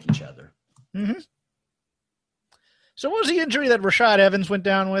 let's like each other. Mm-hmm. So what was the injury that Rashad Evans went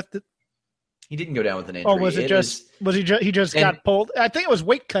down with? He didn't go down with an injury. Or was it he just got pulled? I think it was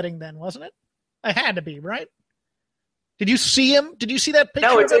weight cutting then, wasn't it? It had to be, right? Did you see him? Did you see that picture?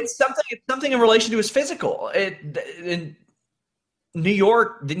 No, it's something in relation to his physical. In New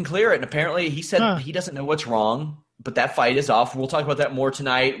York didn't clear it, and apparently he said he doesn't know what's wrong, but that fight is off. We'll talk about that more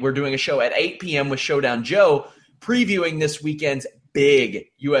tonight. We're doing a show at 8 p.m. with Showdown Joe, previewing this weekend's big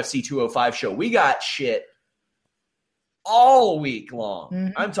UFC 205 show. We got shit all week long.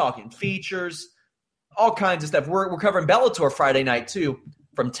 Mm-hmm. I'm talking features, all kinds of stuff. We're covering Bellator Friday night, too,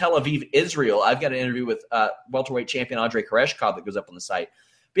 from Tel Aviv, Israel. I've got an interview with welterweight champion Andrei Koreshkov that goes up on the site.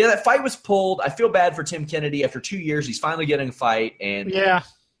 But yeah, that fight was pulled. I feel bad for Tim Kennedy. After 2 years, he's finally getting a fight. And yeah,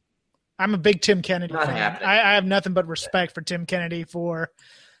 I'm a big Tim Kennedy Not fan. happening. I have nothing but respect for Tim Kennedy for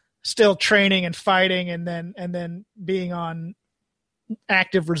still training and fighting, and then being on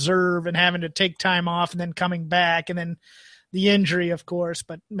active reserve and having to take time off and then coming back, and then the injury, of course.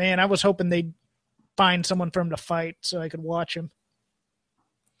 But man, I was hoping they'd find someone for him to fight so I could watch him.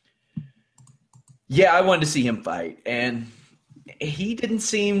 Yeah, I wanted to see him fight, and he didn't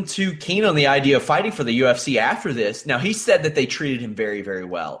seem too keen on the idea of fighting for the UFC after this. Now, he said that they treated him very, very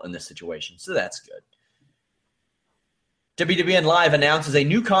well in this situation, so that's good. WWN Live announces a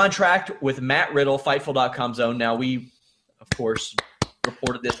new contract with Matt Riddle, Fightful.com's own. Now, we, of course,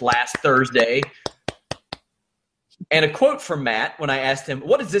 reported this last Thursday. And a quote from Matt when I asked him,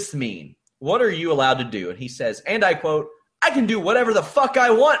 what does this mean? What are you allowed to do? And he says, and I quote, I can do whatever the fuck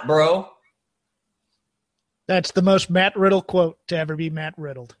I want, bro. That's the most Matt Riddle quote to ever be Matt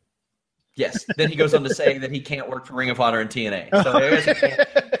Riddled. Yes. Then he goes on to say that he can't work for Ring of Honor and TNA. So there's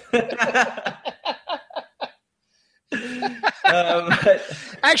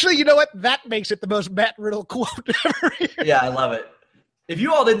Actually, you know what? That makes it the most Matt Riddle quote ever. yeah, I love it. If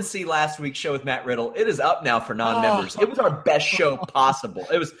you all didn't see last week's show with Matt Riddle, it is up now for non-members. It was our best show possible.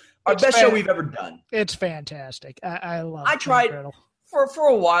 It was our best show we've ever done. It's fantastic. I love I tried Matt Riddle. for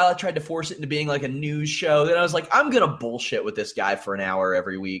a while. I tried to force it into being like a news show. Then I was like, I'm going to bullshit with this guy for an hour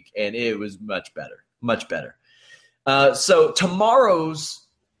every week. And it was much better. Much better. So tomorrow's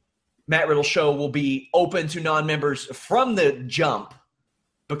Matt Riddle show will be open to non-members from the jump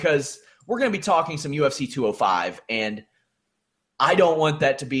because we're going to be talking some UFC 205. And I don't want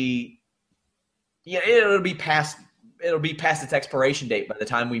that to be – yeah, it'll be past its expiration date by the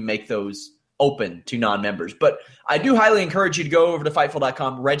time we make those open to non-members. But I do highly encourage you to go over to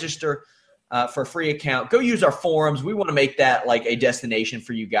Fightful.com, register for a free account. Go use our forums. We want to make that like a destination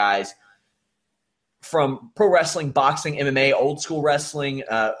for you guys. From pro wrestling, boxing, MMA, old school wrestling.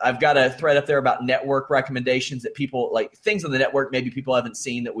 I've got a thread up there about network recommendations that people like, things on the network maybe people haven't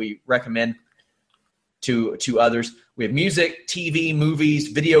seen that we recommend to others. We have music, TV, movies,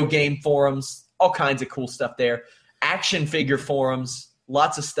 video game forums, all kinds of cool stuff there. Action figure forums,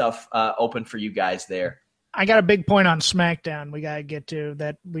 lots of stuff open for you guys there. I got a big point on SmackDown we got to get to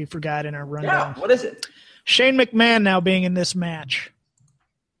that we forgot in our rundown. Yeah, what is it? Shane McMahon now being in this match.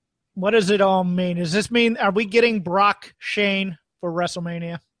 What does it all mean? Does this mean, are we getting Brock Shane for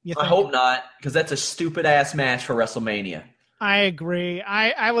WrestleMania? You think? I hope not, because that's a stupid-ass match for WrestleMania. I agree.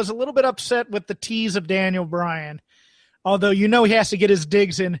 I was a little bit upset with the tease of Daniel Bryan, although he has to get his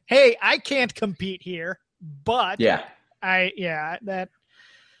digs in. Hey, I can't compete here, but yeah,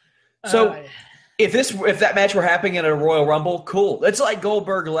 So if that match were happening at a Royal Rumble, cool. It's like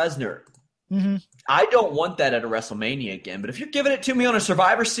Goldberg Lesnar. Mm-hmm. I don't want that at a WrestleMania again, but if you're giving it to me on a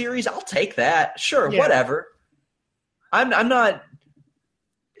Survivor Series, I'll take that. Sure, whatever. I'm not.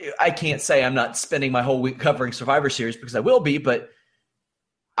 I can't say I'm not spending my whole week covering Survivor Series because I will be, but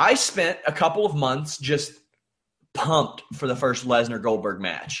I spent a couple of months just pumped for the first Lesnar Goldberg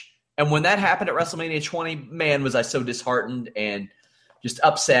match. And when that happened at WrestleMania 20, man, was I so disheartened and just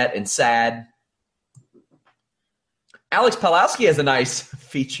upset and sad. Alex Palowski has a nice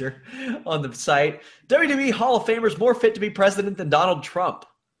feature on the site. WWE Hall of Famers more fit to be president than Donald Trump.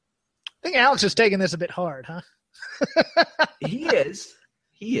 I think Alex is taking this a bit hard, huh? He is.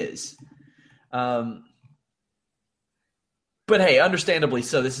 But hey, understandably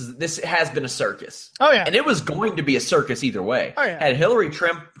so. This has been a circus. Oh yeah, and it was going to be a circus either way. Oh yeah. Had Hillary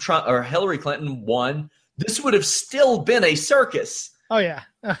Clinton won, this would have still been a circus. Oh yeah,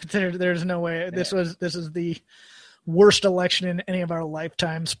 there's no way. This is the worst election in any of our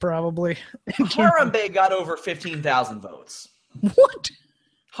lifetimes, probably. Harambe got over 15,000 votes. What?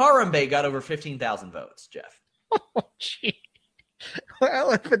 Harambe got over 15,000 votes, Jeff. Oh, gee.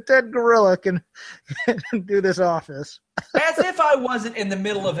 Well, if a dead gorilla can do this office. As if I wasn't in the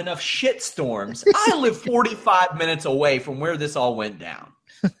middle of enough shitstorms. I live 45 minutes away from where this all went down.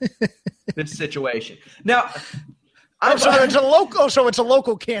 This situation. Now, so it's a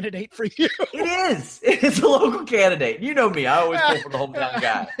local candidate for you. It is. It's a local candidate. You know me. I always go for the hometown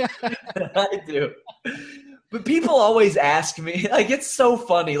guy. I do. But people always ask me, like, it's so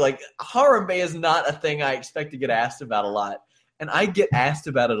funny. Like, Harambe is not a thing I expect to get asked about a lot. And I get asked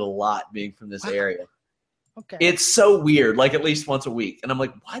about it a lot being from this area. Okay. It's so weird, like at least once a week. And I'm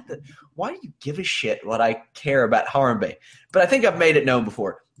like, why do you give a shit what I care about Harambe? But I think I've made it known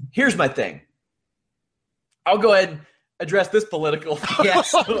before. Here's my thing. I'll go ahead and address this political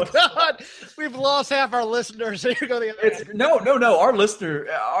fiasco. Oh, God. We've lost half our listeners. Here go the other end. No. Our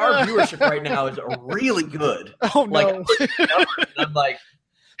viewership right now is really good. Oh, no. I'm like,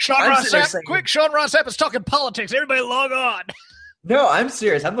 Sean Ross Sapp is talking politics. Everybody log on. No, I'm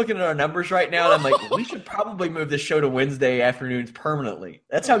serious. I'm looking at our numbers right now, and I'm like, we should probably move this show to Wednesday afternoons permanently.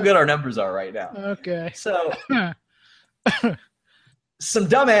 That's how good our numbers are right now. Okay. So, some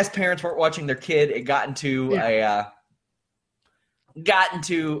dumbass parents weren't watching their kid. It got into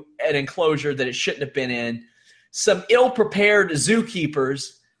an enclosure that it shouldn't have been in. Some ill-prepared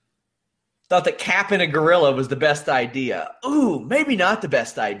zookeepers thought that capping a gorilla was the best idea. Ooh, maybe not the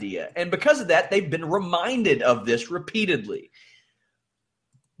best idea. And because of that, they've been reminded of this repeatedly.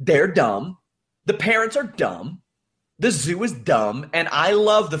 They're dumb. The parents are dumb. The zoo is dumb. And I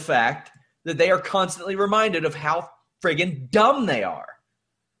love the fact that they are constantly reminded of how friggin' dumb they are.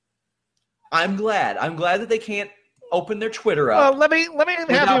 I'm glad. I'm glad that they can't open their Twitter up. Well, let me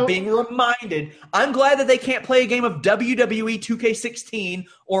without being reminded. I'm glad that they can't play a game of WWE 2K16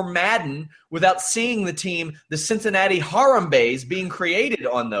 or Madden without seeing the Cincinnati Harambees being created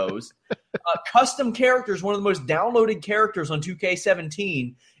on those. Custom characters, one of the most downloaded characters on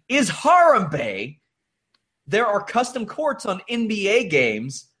 2K17 is Harambe. There are custom courts on NBA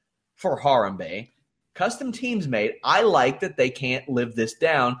games for Harambe. Custom teams made. I like that they can't live this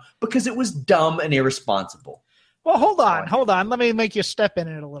down because it was dumb and irresponsible. Well, hold on. Let me make you step in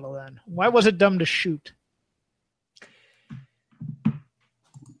it a little then. Why was it dumb to shoot?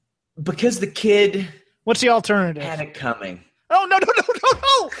 Because the kid What's the alternative? had it coming. Oh, no.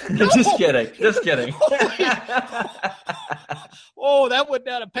 Just kidding. Oh, that went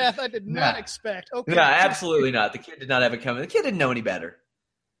down a path I did not expect. Okay. No, absolutely not. The kid did not have it coming. The kid didn't know any better.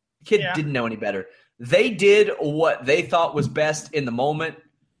 Didn't know any better. They did what they thought was best in the moment.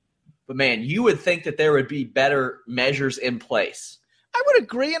 But, man, you would think that there would be better measures in place. I would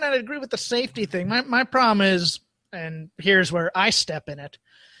agree, and I'd agree with the safety thing. My problem is, and here's where I step in it,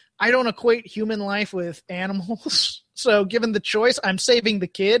 I don't equate human life with animals. So given the choice, I'm saving the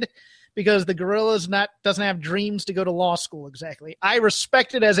kid because the gorilla doesn't have dreams to go to law school exactly. I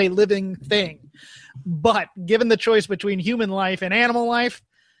respect it as a living thing. But given the choice between human life and animal life,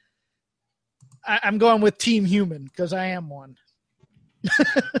 I'm going with team human because I am one.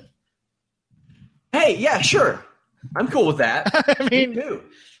 Hey, yeah, sure. I'm cool with that. I mean, Me too.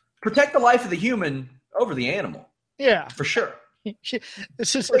 Protect the life of the human over the animal. Yeah. For sure.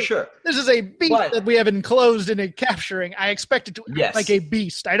 This is sure. This is a beast that we have enclosed and capturing. I expect it to act like a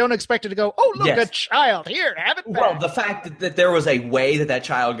beast. I don't expect it to go, oh, look, a child. Here, have it back. Well, the fact that there was a way that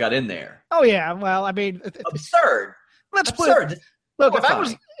child got in there. Oh, yeah. Well, I mean. Absurd. Look,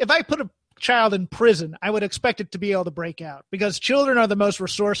 if I put a child in prison, I would expect it to be able to break out because children are the most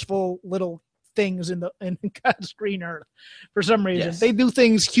resourceful little things in God's green earth. For some reason, they do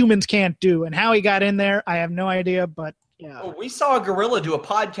things humans can't do, and how he got in there, I have no idea. But yeah, we saw a gorilla do a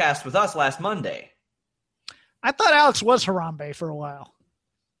podcast with us last Monday. I thought Alex was Harambe for a while.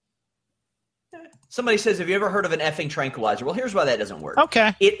 Somebody says, "Have you ever heard of an effing tranquilizer?" Well, here's why that doesn't work.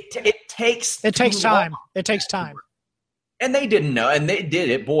 Okay, it takes time. It takes time. And they didn't know, and they did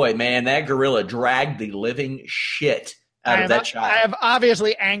it. Boy, man, that gorilla dragged the living shit out of that child. I have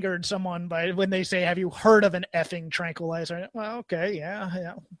obviously angered someone by when they say, have you heard of an effing tranquilizer? Well, okay,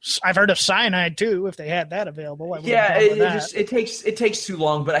 yeah. I've heard of cyanide, too, if they had that available. It takes too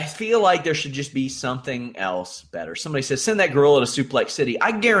long, but I feel like there should just be something else better. Somebody says, send that gorilla to Suplex City. I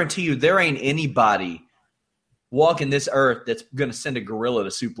guarantee you there ain't anybody walking this earth that's going to send a gorilla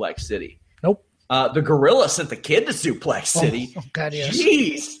to Suplex City. Nope. The gorilla sent the kid to Suplex City. Oh, God, yes.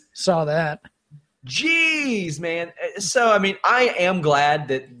 Jeez. Saw that. Jeez, man. So, I mean, I am glad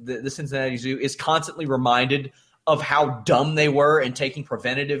that the Cincinnati Zoo is constantly reminded of how dumb they were in taking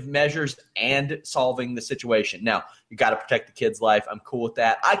preventative measures and solving the situation. Now, you got to protect the kid's life. I'm cool with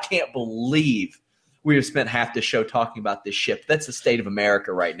that. I can't believe we have spent half the show talking about this ship. That's the state of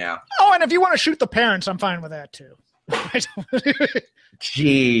America right now. Oh, and if you want to shoot the parents, I'm fine with that, too.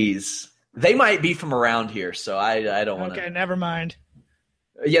 Jeez. They might be from around here, so I don't want to. Okay, never mind.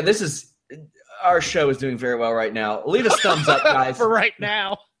 Yeah, our show is doing very well right now. Leave us thumbs up, guys. For right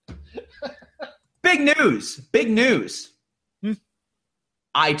now. Big news.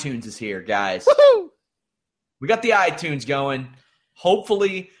 iTunes is here, guys. Woohoo! We got the iTunes going.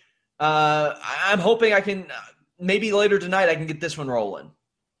 Hopefully, I'm hoping I can, maybe later tonight, I can get this one rolling.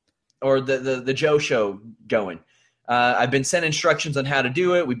 Or the Joe show going. I've been sent instructions on how to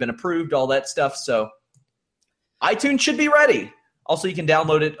do it. We've been approved, all that stuff. So iTunes should be ready. Also, you can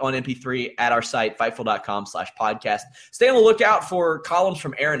download it on MP3 at our site, Fightful.com/podcast. Stay on the lookout for columns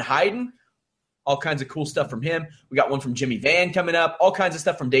from Aaron Hayden. All kinds of cool stuff from him. We got one from Jimmy Van coming up. All kinds of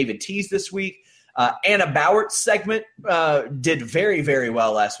stuff from David Tees this week. Anna Bowert's segment did very, very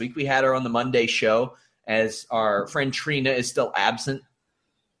well last week. We had her on the Monday show as our friend Trina is still absent.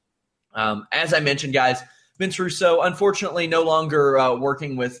 As I mentioned, guys, Vince Russo, unfortunately, no longer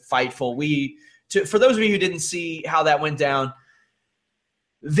working with Fightful. For those of you who didn't see how that went down,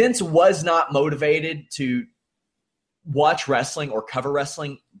 Vince was not motivated to watch wrestling or cover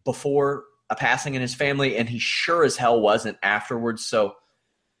wrestling before a passing in his family, and he sure as hell wasn't afterwards. So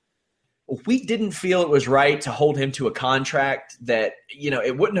we didn't feel it was right to hold him to a contract that, he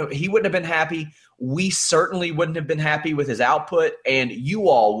wouldn't have been happy. We certainly wouldn't have been happy with his output, and you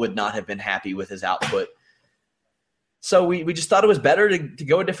all would not have been happy with his output. So we just thought it was better to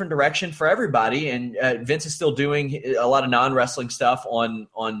go a different direction for everybody. And Vince is still doing a lot of non-wrestling stuff on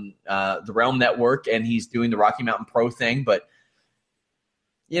the Realm Network, and he's doing the Rocky Mountain Pro thing. But,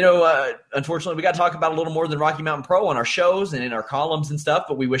 unfortunately, we got to talk about a little more than Rocky Mountain Pro on our shows and in our columns and stuff,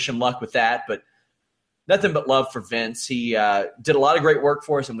 but we wish him luck with that. But nothing but love for Vince. He did a lot of great work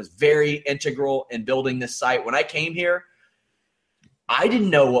for us and was very integral in building this site. When I came here, I didn't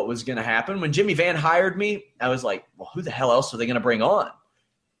know what was going to happen. When Jimmy Van hired me, I was like, well, who the hell else are they going to bring on?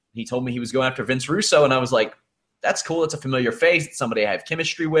 He told me he was going after Vince Russo, and I was like, that's cool. It's a familiar face. It's somebody I have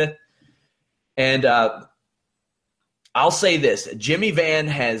chemistry with. And I'll say this. Jimmy Van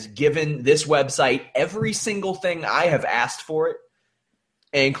has given this website every single thing I have asked for it,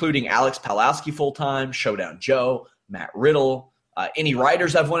 including Alex Palowski full-time, Showdown Joe, Matt Riddle, any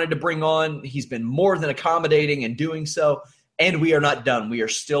writers I've wanted to bring on. He's been more than accommodating in doing so. And we are not done. We are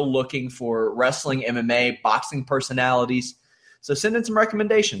still looking for wrestling, MMA, boxing personalities. So send in some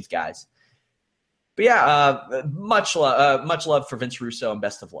recommendations, guys. But yeah, much love for Vince Russo and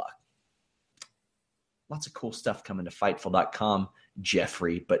best of luck. Lots of cool stuff coming to Fightful.com,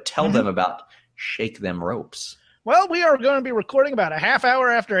 Jeffrey. But tell them about Shake Them Ropes. Well, we are going to be recording about a half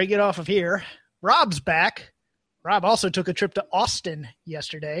hour after I get off of here. Rob's back. Rob also took a trip to Austin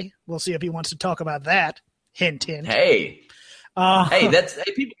yesterday. We'll see if he wants to talk about that. Hint, hint. Hey,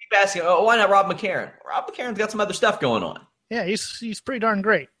 people keep asking, why not Rob McCarran? Rob McCarran's got some other stuff going on. Yeah, he's pretty darn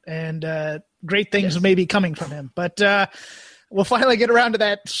great, and great things may be coming from him. But we'll finally get around to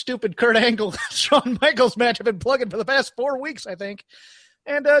that stupid Kurt Angle, Shawn Michaels match I've been plugging for the past 4 weeks, I think,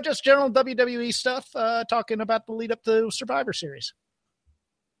 and just general WWE stuff, talking about the lead up to Survivor Series.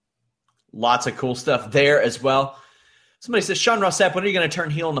 Lots of cool stuff there as well. Somebody says, Sean Rossap, when are you going to turn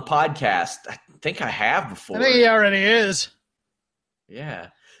heel on the podcast? I think I have before. I think he already is. Yeah.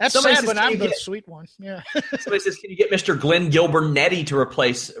 That's sad, but I'm the sweet one. Yeah. Somebody says, can you get Mr. Glenn Gilbernetti to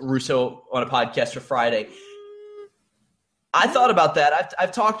replace Russo on a podcast for Friday? I thought about that.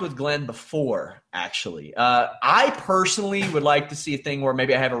 I've talked with Glenn before, actually. I personally would like to see a thing where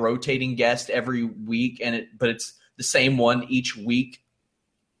maybe I have a rotating guest every week, but it's the same one each week.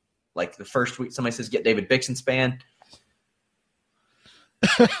 Like the first week, somebody says, get David Bixenspan.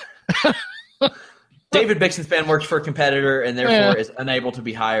 David Bixenspan works for a competitor and therefore is unable to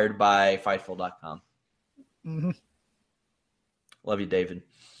be hired by Fightful.com. Mm-hmm. Love you, David.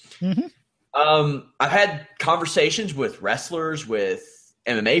 Mm-hmm. I've had conversations with wrestlers, with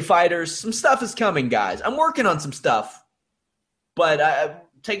MMA fighters. Some stuff is coming, guys. I'm working on some stuff, but I'm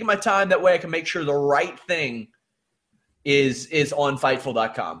taking my time. That way I can make sure the right thing is on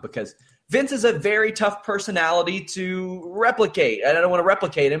Fightful.com, because Vince is a very tough personality to replicate. And I don't want to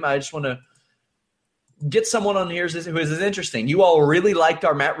replicate him. I just want to get someone on here who is as interesting. You all really liked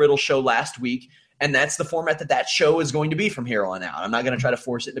our Matt Riddle show last week, and that's the format that show is going to be from here on out. I'm not going to try to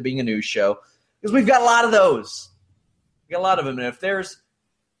force it into being a news show, because we've got a lot of those. We've got a lot of them. And if there's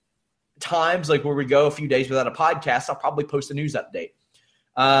times like where we go a few days without a podcast, I'll probably post a news update.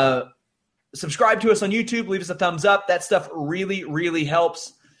 Subscribe to us on YouTube. Leave us a thumbs up. That stuff really, really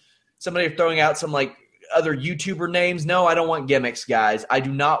helps. Somebody throwing out some like other YouTuber names. No, I don't want gimmicks, guys. I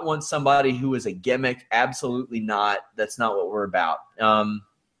do not want somebody who is a gimmick. Absolutely not. That's not what we're about.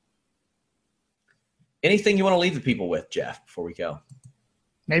 Anything you want to leave the people with, Jeff, before we go?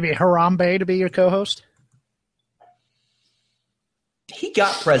 Maybe Harambe to be your co-host? He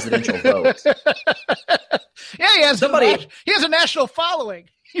got presidential votes. Yeah, he has a national following.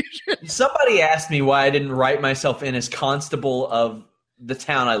 Somebody asked me why I didn't write myself in as constable of the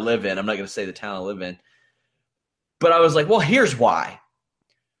town I live in. I'm not going to say the town I live in. But I was like, well, here's why.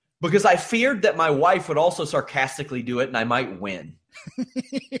 Because I feared that my wife would also sarcastically do it and I might win.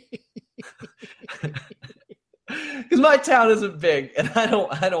 Because my town isn't big, and I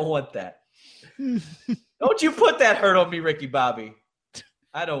don't want that. Don't you put that hurt on me, Ricky Bobby.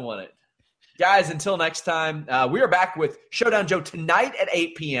 I don't want it. Guys, until next time, we are back with Showdown Joe tonight at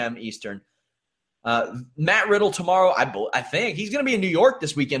 8 p.m. Eastern. Matt Riddle tomorrow, I think. He's going to be in New York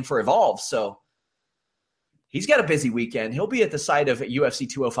this weekend for Evolve, so he's got a busy weekend. He'll be at the site of UFC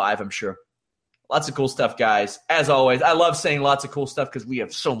 205, I'm sure. Lots of cool stuff, guys. As always, I love saying lots of cool stuff because we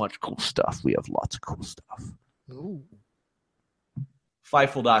have so much cool stuff. We have lots of cool stuff. Ooh.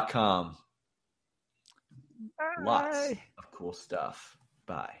 Fightful.com. Lots of cool stuff.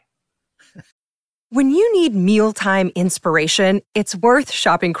 Bye. When you need mealtime inspiration, it's worth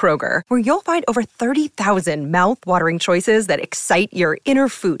shopping Kroger, where you'll find over 30,000 mouth-watering choices that excite your inner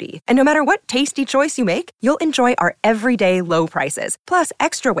foodie. And no matter what tasty choice you make, you'll enjoy our everyday low prices, plus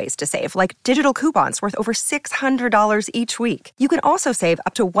extra ways to save, like digital coupons worth over $600 each week. You can also save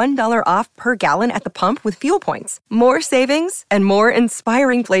up to $1 off per gallon at the pump with fuel points. More savings and more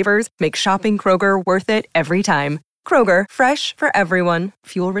inspiring flavors make shopping Kroger worth it every time. Kroger, fresh for everyone.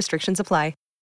 Fuel restrictions apply.